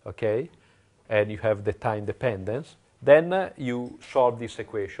derivatives, okay? And you have the time dependence. Then you solve this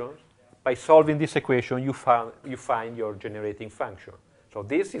equation. By solving this equation, you find your generating function. So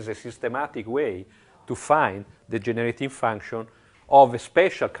this is a systematic way to find the generating function of a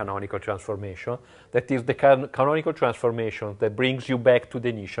special canonical transformation, that is the canonical transformation that brings you back to the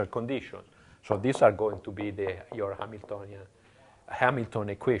initial conditions. So these are going to be your Hamilton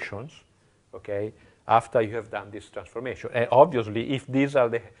equations, okay, after you have done this transformation. And obviously, if these are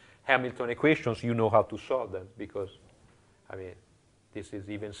the Hamilton equations, you know how to solve them, because, I mean, this is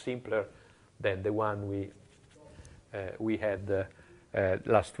even simpler than the one we had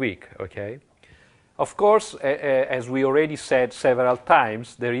last week, okay? Of course, as we already said several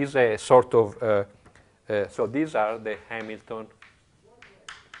times, there is a sort of, so these are the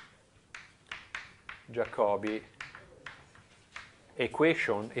Hamilton-Jacobi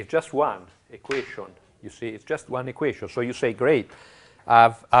equation. It's just one equation. You see, it's just one equation. So you say, great,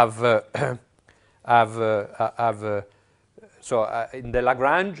 so in the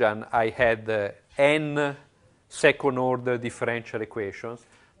Lagrangian, I had n second-order differential equations.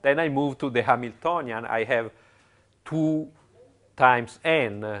 Then I move to the Hamiltonian. I have 2 times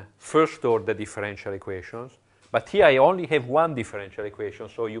n first-order differential equations. But here I only have one differential equation,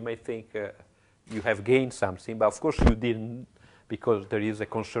 so you may think you have gained something. But of course you didn't, because there is a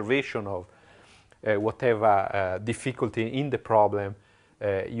conservation of whatever difficulty in the problem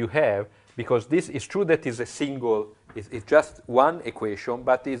you have. Because this is true that it's a single, it's just one equation,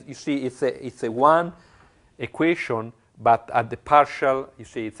 but you see it's a one equation, but at the partial, you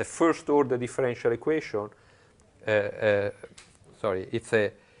see, it's a first-order differential equation. Sorry, it's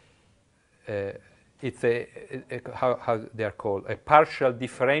how they are called, a partial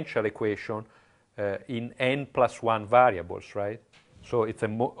differential equation in n plus 1 variables, right? So it's a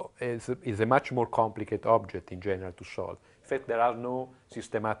much more complicated object in general to solve. In fact, there are no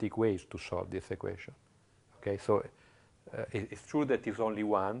systematic ways to solve this equation. Okay, so it's true that it's only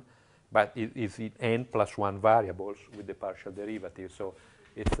one, but it is in n plus 1 variables with the partial derivative. So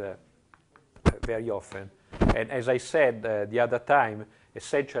it's very often. And as I said the other time,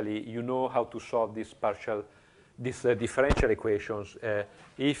 essentially you know how to solve these differential equations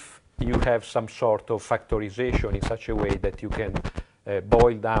if you have some sort of factorization in such a way that you can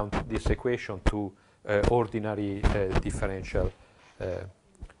boil down this equation to ordinary differential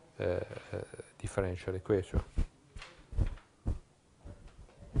equation.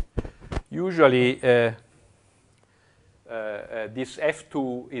 Usually, this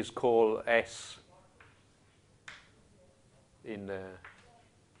F2 is called S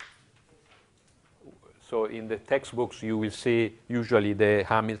so in the textbooks you will see usually the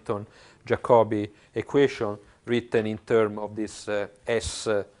Hamilton-Jacobi equation written in terms of this S,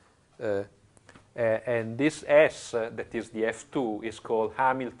 and this S, that is the F2, is called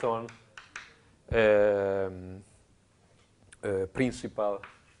Hamilton principal.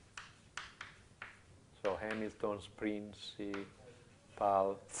 So Hamilton's principal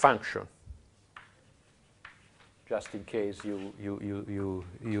function. Just in case you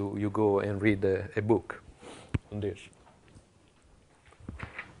go and read a book on this.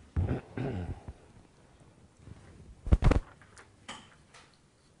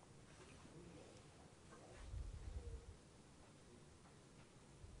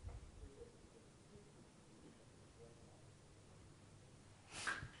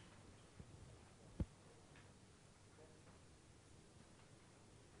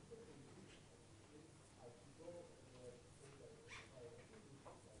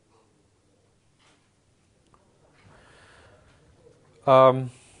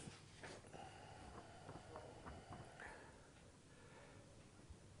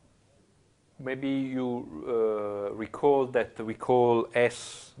 Maybe you recall that we call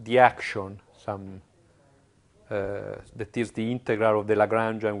S the action, that is the integral of the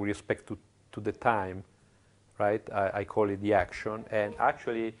Lagrangian with respect to the time, right? I call it the action. And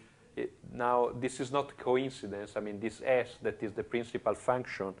actually, now this is not coincidence. I mean, this S that is the principal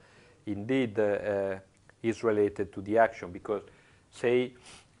function indeed is related to the action because, say,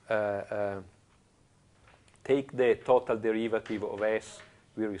 take the total derivative of S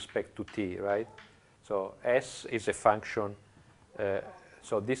with respect to t, right? So S is a function.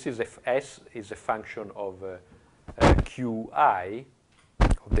 So this is S is a function of qi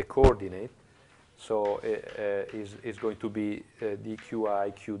of the coordinate. So is going to be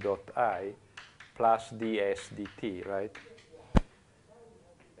dqi q dot I plus ds dt, right?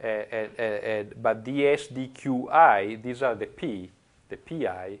 But ds dqi, these are the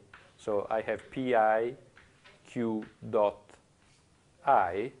pi. So I have pi q dot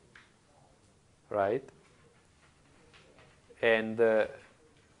I, right? And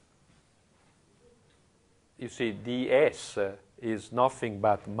you see ds is nothing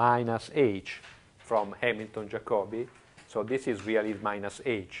but minus h from Hamilton-Jacobi. So this is really minus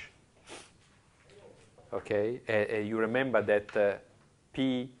h. Okay? You remember that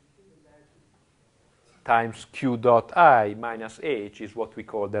p times q dot I minus h is what we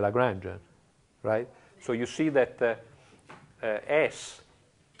call the Lagrangian, right? So you see that S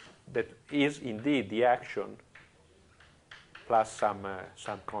that is indeed the action plus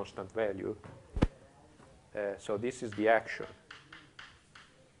some constant value. So this is the action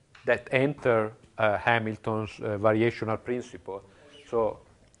that enter Hamilton's variational principle. So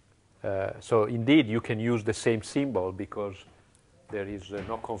indeed you can use the same symbol because there is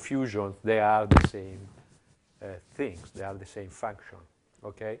no confusion. They are the same things. They are the same function.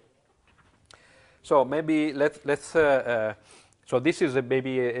 Okay. So maybe let's so this is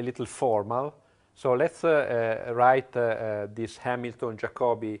maybe a little formal. So let's write this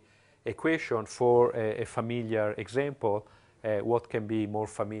Hamilton-Jacobi equation for a familiar example. What can be more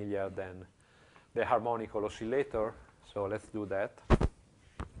familiar than the harmonical oscillator? So let's do that.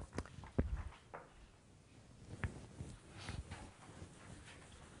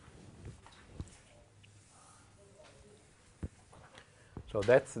 So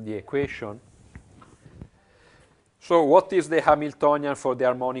that's the equation. So what is the Hamiltonian for the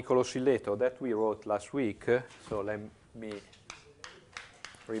harmonical oscillator? That we wrote last week. So let me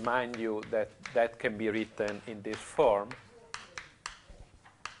remind you that that can be written in this form.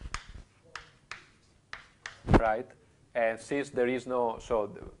 Right? And since there is no, so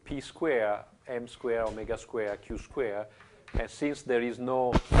p square, m square, omega square, q square, and since there is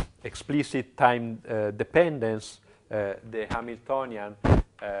no explicit time dependence, the Hamiltonian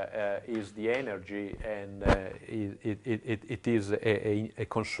is the energy, and it is a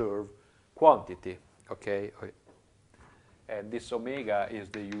conserved quantity, okay? And this omega is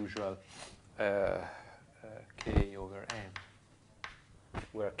the usual k over m,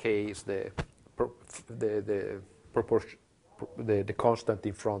 where k is the proportion, the constant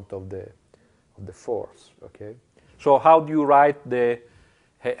in front of the force, okay? So how do you write the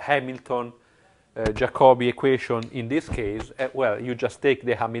Hamilton Jacobi equation in this case? Well, you just take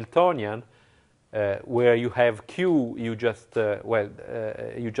the Hamiltonian where you have q, you just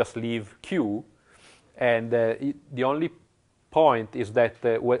you just leave q, and the only point is that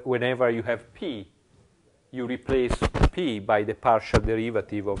whenever you have p, you replace p by the partial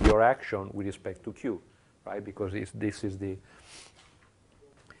derivative of your action with respect to q, right? Because this is the,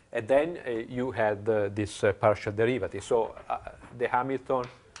 and then you had this partial derivative. So the Hamilton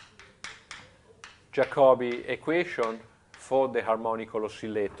Jacobi equation for the harmonical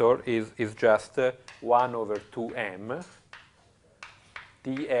oscillator is just 1 over 2m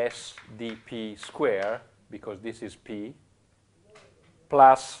ds dp square, because this is p,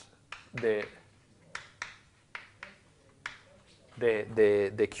 plus the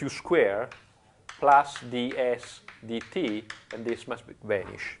q square plus ds dt, and this must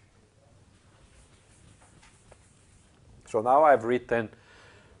vanish. So now I've written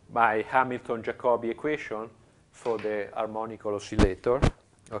my Hamilton-Jacobi equation for the harmonical oscillator,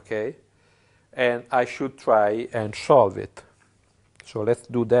 okay? And I should try and solve it. So let's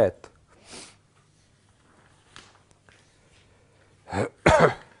do that.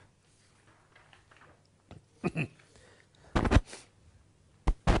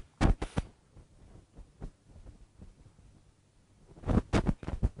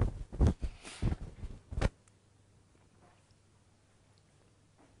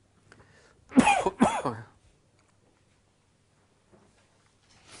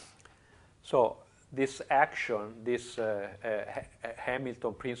 So this action, this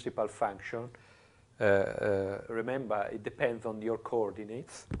Hamilton principal function, remember, it depends on your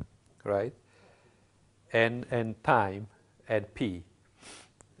coordinates, right? And time and p,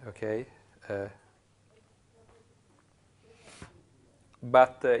 okay?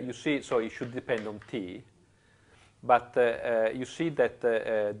 But you see, so it should depend on t. But you see that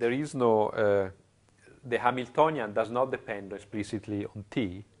there is no, the Hamiltonian does not depend explicitly on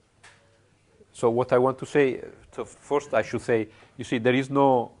t. So what I want to say, so first I should say, you see, there is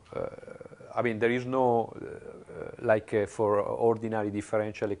no, I mean, there is no, like for ordinary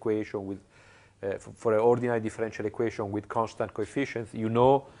differential equation with, for an ordinary differential equation with constant coefficients, you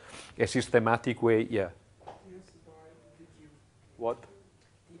know a systematic way, yeah. ds by dq. What?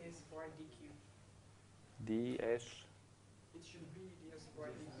 ds by dq. ds? It should be ds by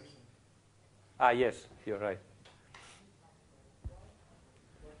dq. Ah, yes, you're right.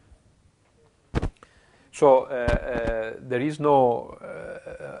 So there is no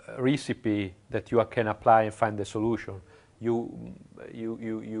recipe that you can apply and find the solution.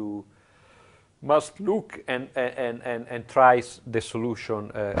 You must look and try the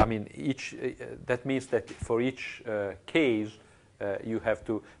solution. I mean, each that means that for each case you have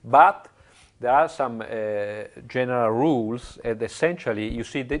to. But there are some general rules, and essentially, you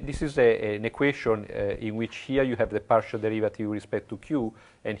see, this is an equation in which here you have the partial derivative with respect to q,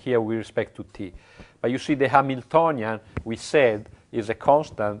 and here with respect to t. But you see, the Hamiltonian, we said, is a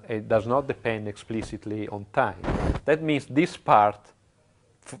constant. It does not depend explicitly on time. That means this part,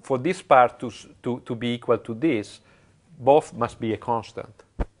 for this part to be equal to this, both must be a constant,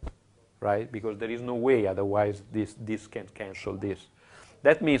 right? Because there is no way otherwise this can cancel this.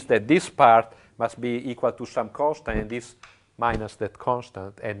 That means that this part must be equal to some constant and this minus that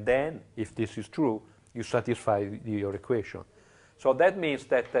constant. And then, if this is true, you satisfy your equation. So that means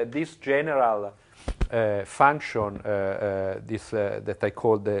that this general function, that I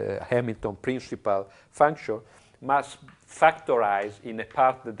call the Hamilton principal function, must factorize in a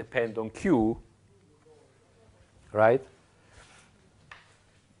part that depends on q, right?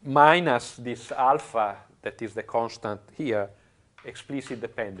 Minus this alpha, that is the constant here, explicitly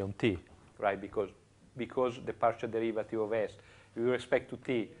depend on t, right? Because the partial derivative of s with respect to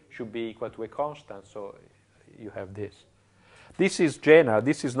t should be equal to a constant, so you have this. This is general.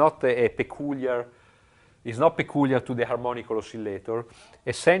 This is not a peculiar. It's not peculiar to the harmonic oscillator.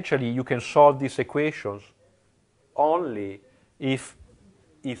 Essentially, you can solve these equations only if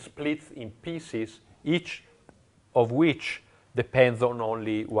it splits in pieces, each of which depends on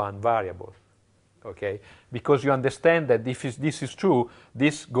only one variable. Okay, because you understand that if this is true,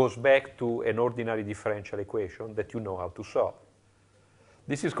 this goes back to an ordinary differential equation that you know how to solve.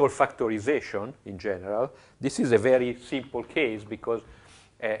 This is called factorization in general. This is a very simple case because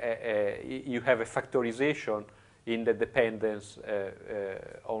you have a factorization in the dependence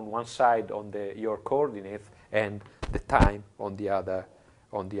on one side on your coordinates and the time on the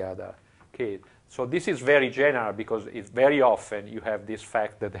other case. So this is very general because it's very often you have this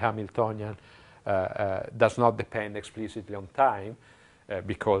fact that the Hamiltonian does not depend explicitly on time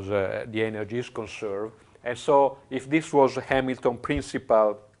because the energy is conserved. And so if this was a Hamilton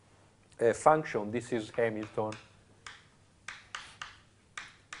principal function, this is Hamilton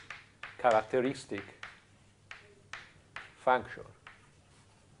characteristic function.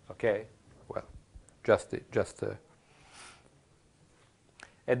 Okay, well, just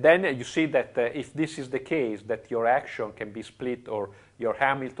and then you see that if this is the case, that your action can be split, or your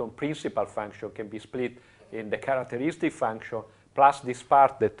Hamilton principal function can be split in the characteristic function plus this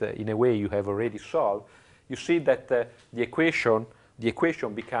part that in a way you have already solved, you see that the equation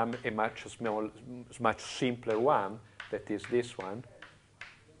becomes a much simpler one, that is this one.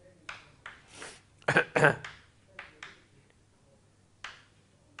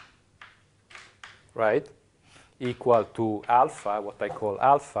 Right? Equal to alpha, what I call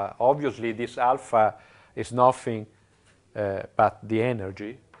alpha. Obviously, this alpha is nothing but the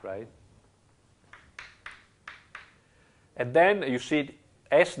energy, right? And then you see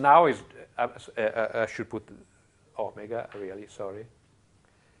S now is, I should put omega, really, sorry.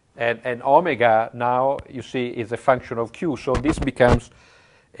 And omega now, you see, is a function of Q. So this becomes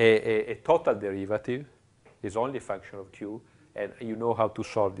a total derivative, is only a function of Q, and you know how to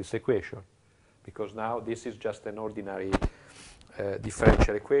solve this equation. Because now this is just an ordinary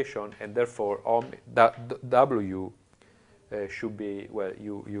differential equation, and therefore W should be, well,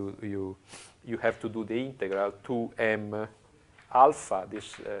 you have to do the integral 2m alpha.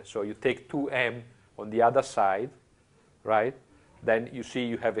 So you take 2m on the other side, right? Then you see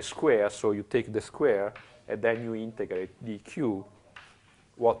you have a square, so you take the square, and then you integrate dq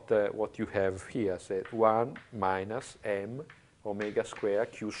what you have here. Say 1 minus m omega square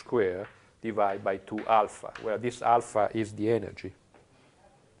q square divided by 2 alpha, where this alpha is the energy.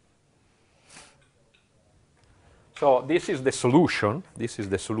 So this is the solution. This is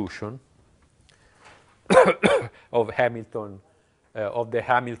the solution of Hamilton, of the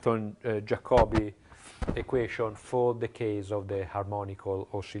Hamilton-Jacobi equation for the case of the harmonical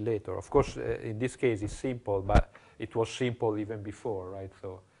oscillator. Of course, in this case it's simple, but it was simple even before, right?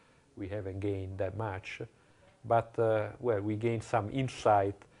 So we haven't gained that much. But, well, we gained some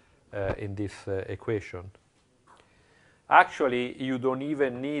insight in this equation. Actually, you don't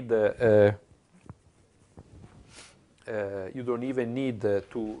even need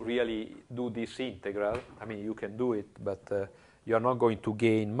to really do this integral. I mean, you can do it, but you are not going to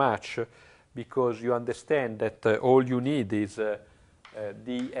gain much because you understand that all you need is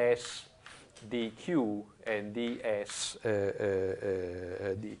ds dq and ds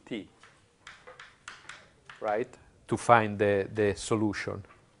dt, right, to find the solution.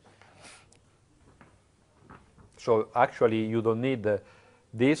 So actually, you don't need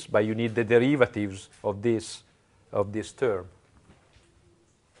this, but you need the derivatives of this term.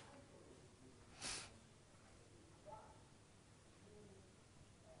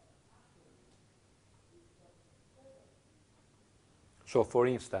 So for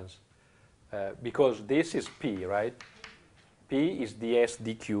instance, because this is P, right? P is ds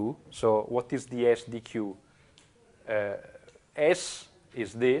dq. So what is ds dq? S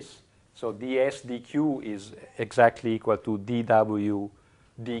is this. So ds dq is exactly equal to dw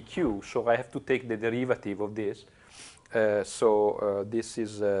dq. So I have to take the derivative of this. This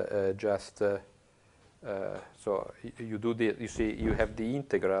is just, so you do the, you see, you have the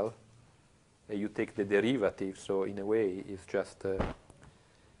integral, you take the derivative, so in a way it's just,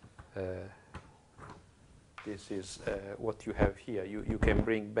 this is what you have here. You can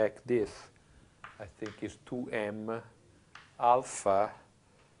bring back this, I think it's 2m alpha,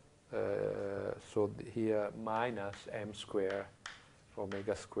 so here minus m square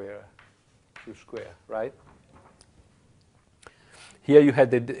omega square q square, right? Here you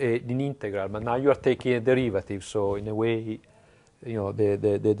had an integral, but now you are taking a derivative. So in a way, you know,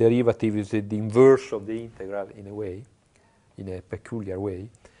 the derivative is the inverse of the integral in a way, in a peculiar way,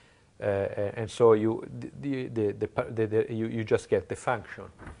 and so you you just get the function.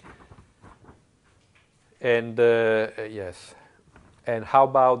 And yes, and how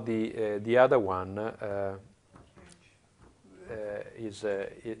about the other one?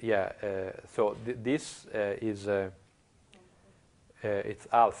 So this is it's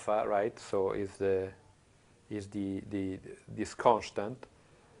alpha, right? So is this constant,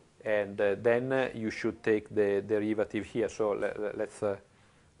 and then you should take the derivative here. So let's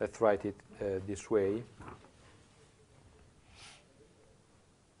write it this way.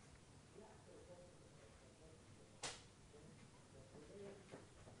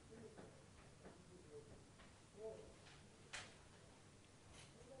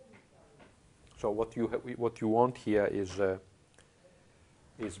 So what you want here is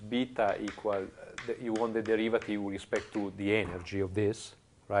beta equal, you want the derivative with respect to the energy of this,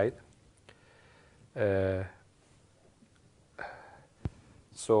 right?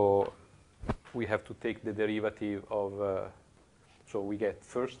 So we have to take the derivative of, so we get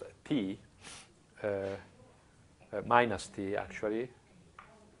first t, minus t actually,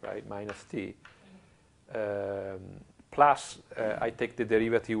 right, minus t, plus I take the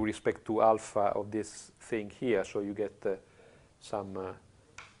derivative with respect to alpha of this thing here, so you get some,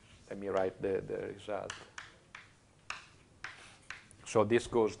 let me write the result. So this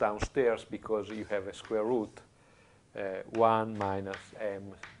goes downstairs because you have a square root, 1 minus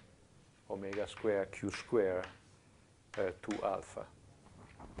m omega square q square 2 alpha.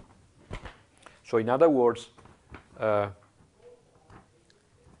 So in other words,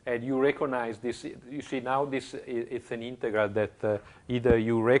 and you recognize this, you see now this it's an integral that either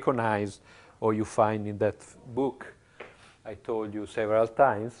you recognize or you find in that book I told you several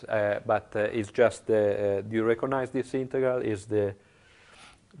times, but it's just, do you recognize this integral? Is the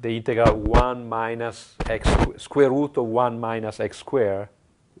integral 1 minus x, square root of 1 minus x square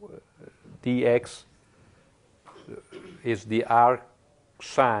dx is the arc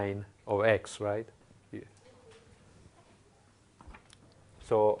sine of x, right? Yeah.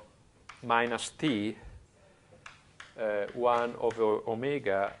 So minus t, 1 over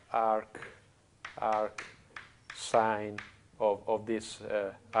omega arc sine of this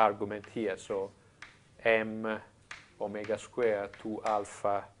argument here. So m omega square 2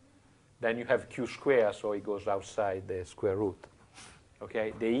 alpha. Then you have q square, so it goes outside the square root.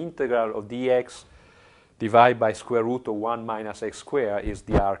 Okay, the integral of dx divided by square root of 1 minus x squared is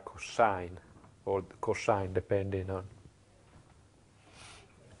the arc cosine, or the cosine, depending on.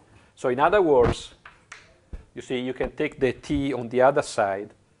 So in other words, you see, you can take the t on the other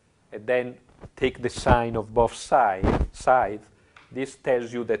side and then take the sine of both sides. This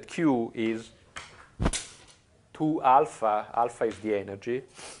tells you that Q is 2 alpha. Alpha is the energy.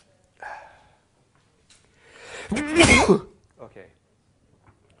 Okay,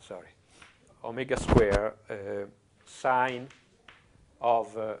 sorry. Omega square sine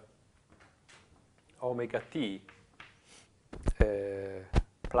of omega t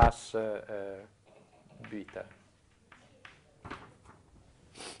plus beta.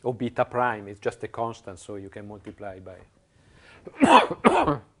 Or beta prime is just a constant, so you can multiply by.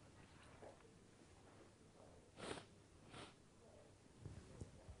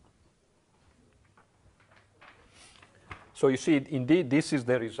 So you see, indeed, this is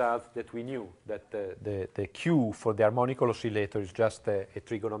the result that we knew, that the Q for the harmonical oscillator is just a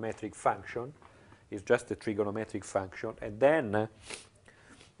trigonometric function. It's just a trigonometric function. And then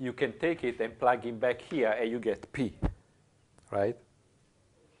you can take it and plug it back here, and you get P, right?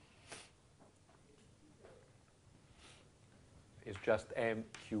 It's just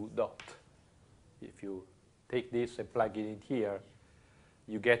MQ dot. If you take this and plug it in here,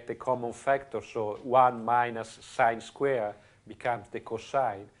 you get the common factor, so 1 minus sine square becomes the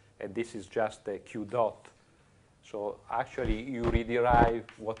cosine, and this is just the Q dot. So actually, you rederive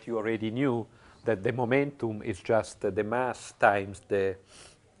what you already knew, that the momentum is just the mass times the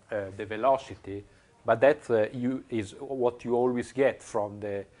velocity, but that is what you always get from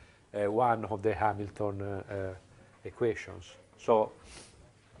the one of the Hamilton equations. So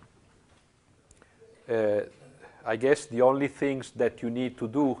I guess the only things that you need to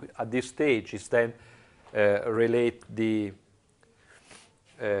do at this stage is then relate this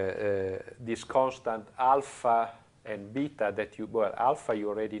constant alpha and beta that you, well, alpha you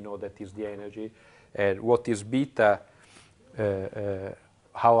already know that is the energy, and what is beta,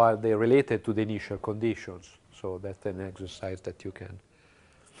 how are they related to the initial conditions. So that's an exercise that you can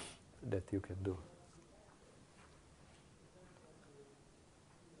do.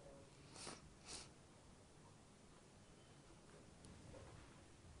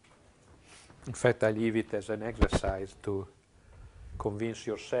 In fact, I leave it as an exercise to convince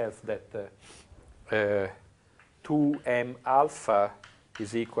yourself that 2m alpha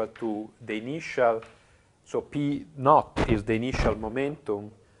is equal to the initial, so P naught is the initial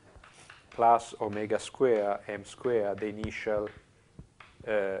momentum plus omega square m square, the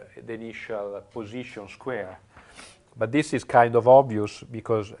initial position square. But this is kind of obvious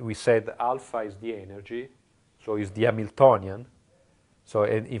because we said alpha is the energy, so it's the Hamiltonian. So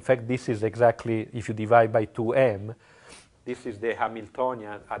in fact, this is exactly, if you divide by 2m, this is the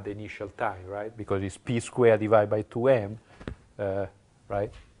Hamiltonian at the initial time, right? Because it's p squared divided by 2m,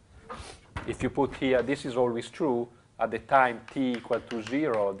 right? If you put here, this is always true, at the time t equal to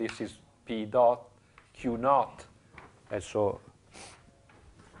 0, this is p dot q naught. And so,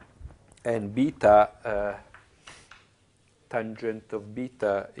 and beta, tangent of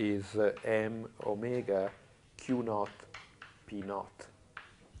beta is m omega q naught p naught.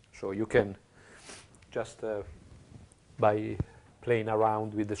 So you can just, by playing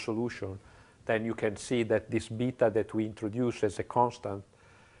around with the solution, then you can see that this beta that we introduce as a constant,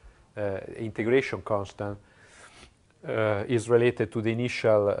 integration constant, is related to the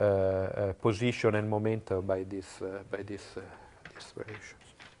initial position and momentum by these relations.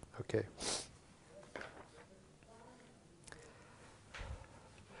 Okay.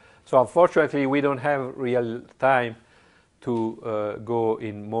 So unfortunately, we don't have real time to go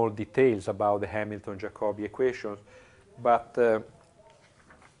in more details about the Hamilton-Jacobi equations, but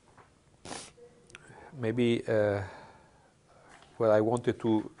maybe, well, I wanted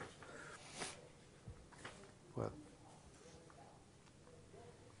to, well,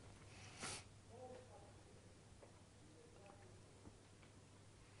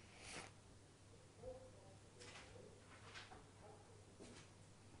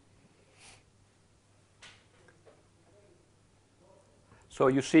 so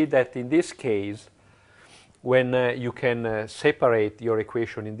you see that in this case, when you can separate your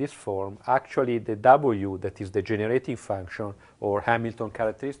equation in this form, actually the W, that is the generating function or Hamilton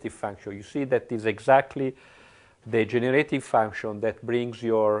characteristic function, you see that is exactly the generating function that brings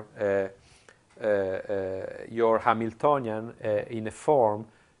your Hamiltonian in a form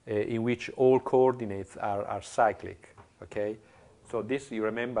in which all coordinates are cyclic. Okay, so this, you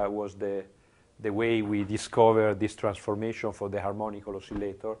remember, was the way we discovered this transformation for the harmonical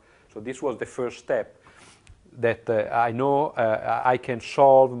oscillator. So this was the first step. that I know I can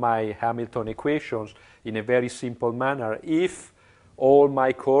solve my Hamilton equations in a very simple manner if all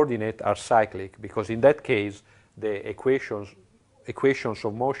my coordinates are cyclic, because in that case the equations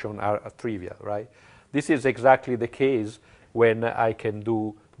of motion are trivial, right? This is exactly the case when I can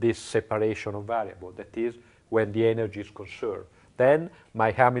do this separation of variables, that is, when the energy is conserved. Then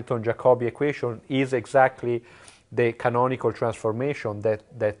my Hamilton-Jacobi equation is exactly the canonical transformation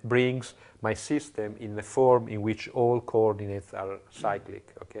that brings my system in the form in which all coordinates are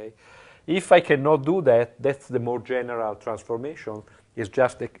cyclic, okay? If I cannot do that, that's the more general transformation. It's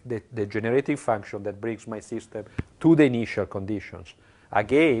just the generating function that brings my system to the initial conditions.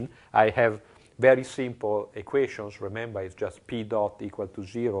 Again, I have very simple equations. Remember, it's just P dot equal to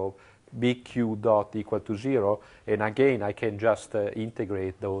 0, big Q dot equal to 0, and again, I can just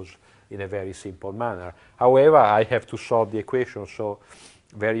integrate those in a very simple manner. However, I have to solve the equation, so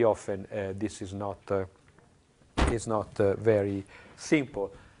very often this is not very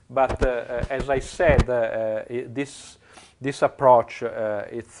simple. But as I said, this approach,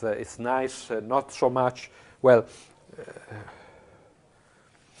 it's nice, not so much, well,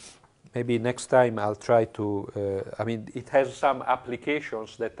 maybe next time I'll try to, I mean, it has some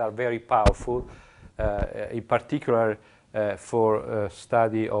applications that are very powerful, in particular for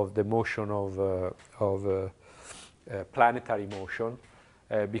study of the motion of planetary motion,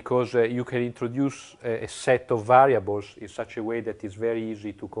 because you can introduce a set of variables in such a way that it's very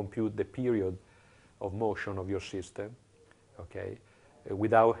easy to compute the period of motion of your system, okay,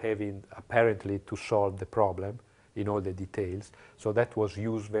 without having apparently to solve the problem in all the details. So that was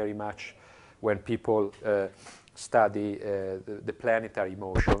used very much when people study the planetary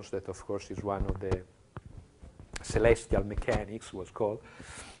motions, that of course is one of the celestial mechanics was called,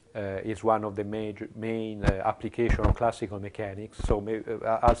 is one of the main application of classical mechanics. So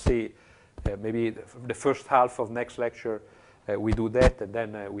I'll see maybe the first half of next lecture we do that, and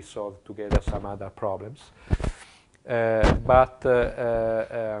then we solve together some other problems.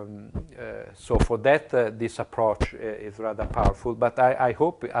 So for that, this approach is rather powerful, but I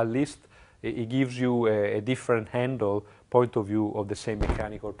hope at least it gives you a different point of view of the same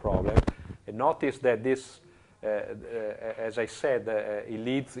mechanical problem. And notice that this, as I said, it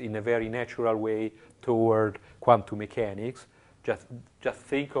leads in a very natural way toward quantum mechanics. Just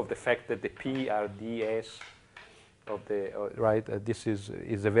think of the fact that the P are ds of the, right? This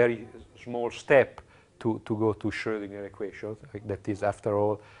is a very small step to go to Schrödinger equations. That is, after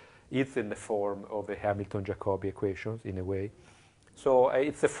all, it's in the form of the Hamilton-Jacobi equations in a way. So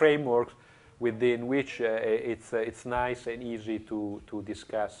it's a framework within which it's nice and easy to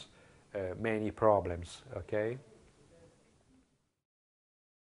discuss many problems, okay?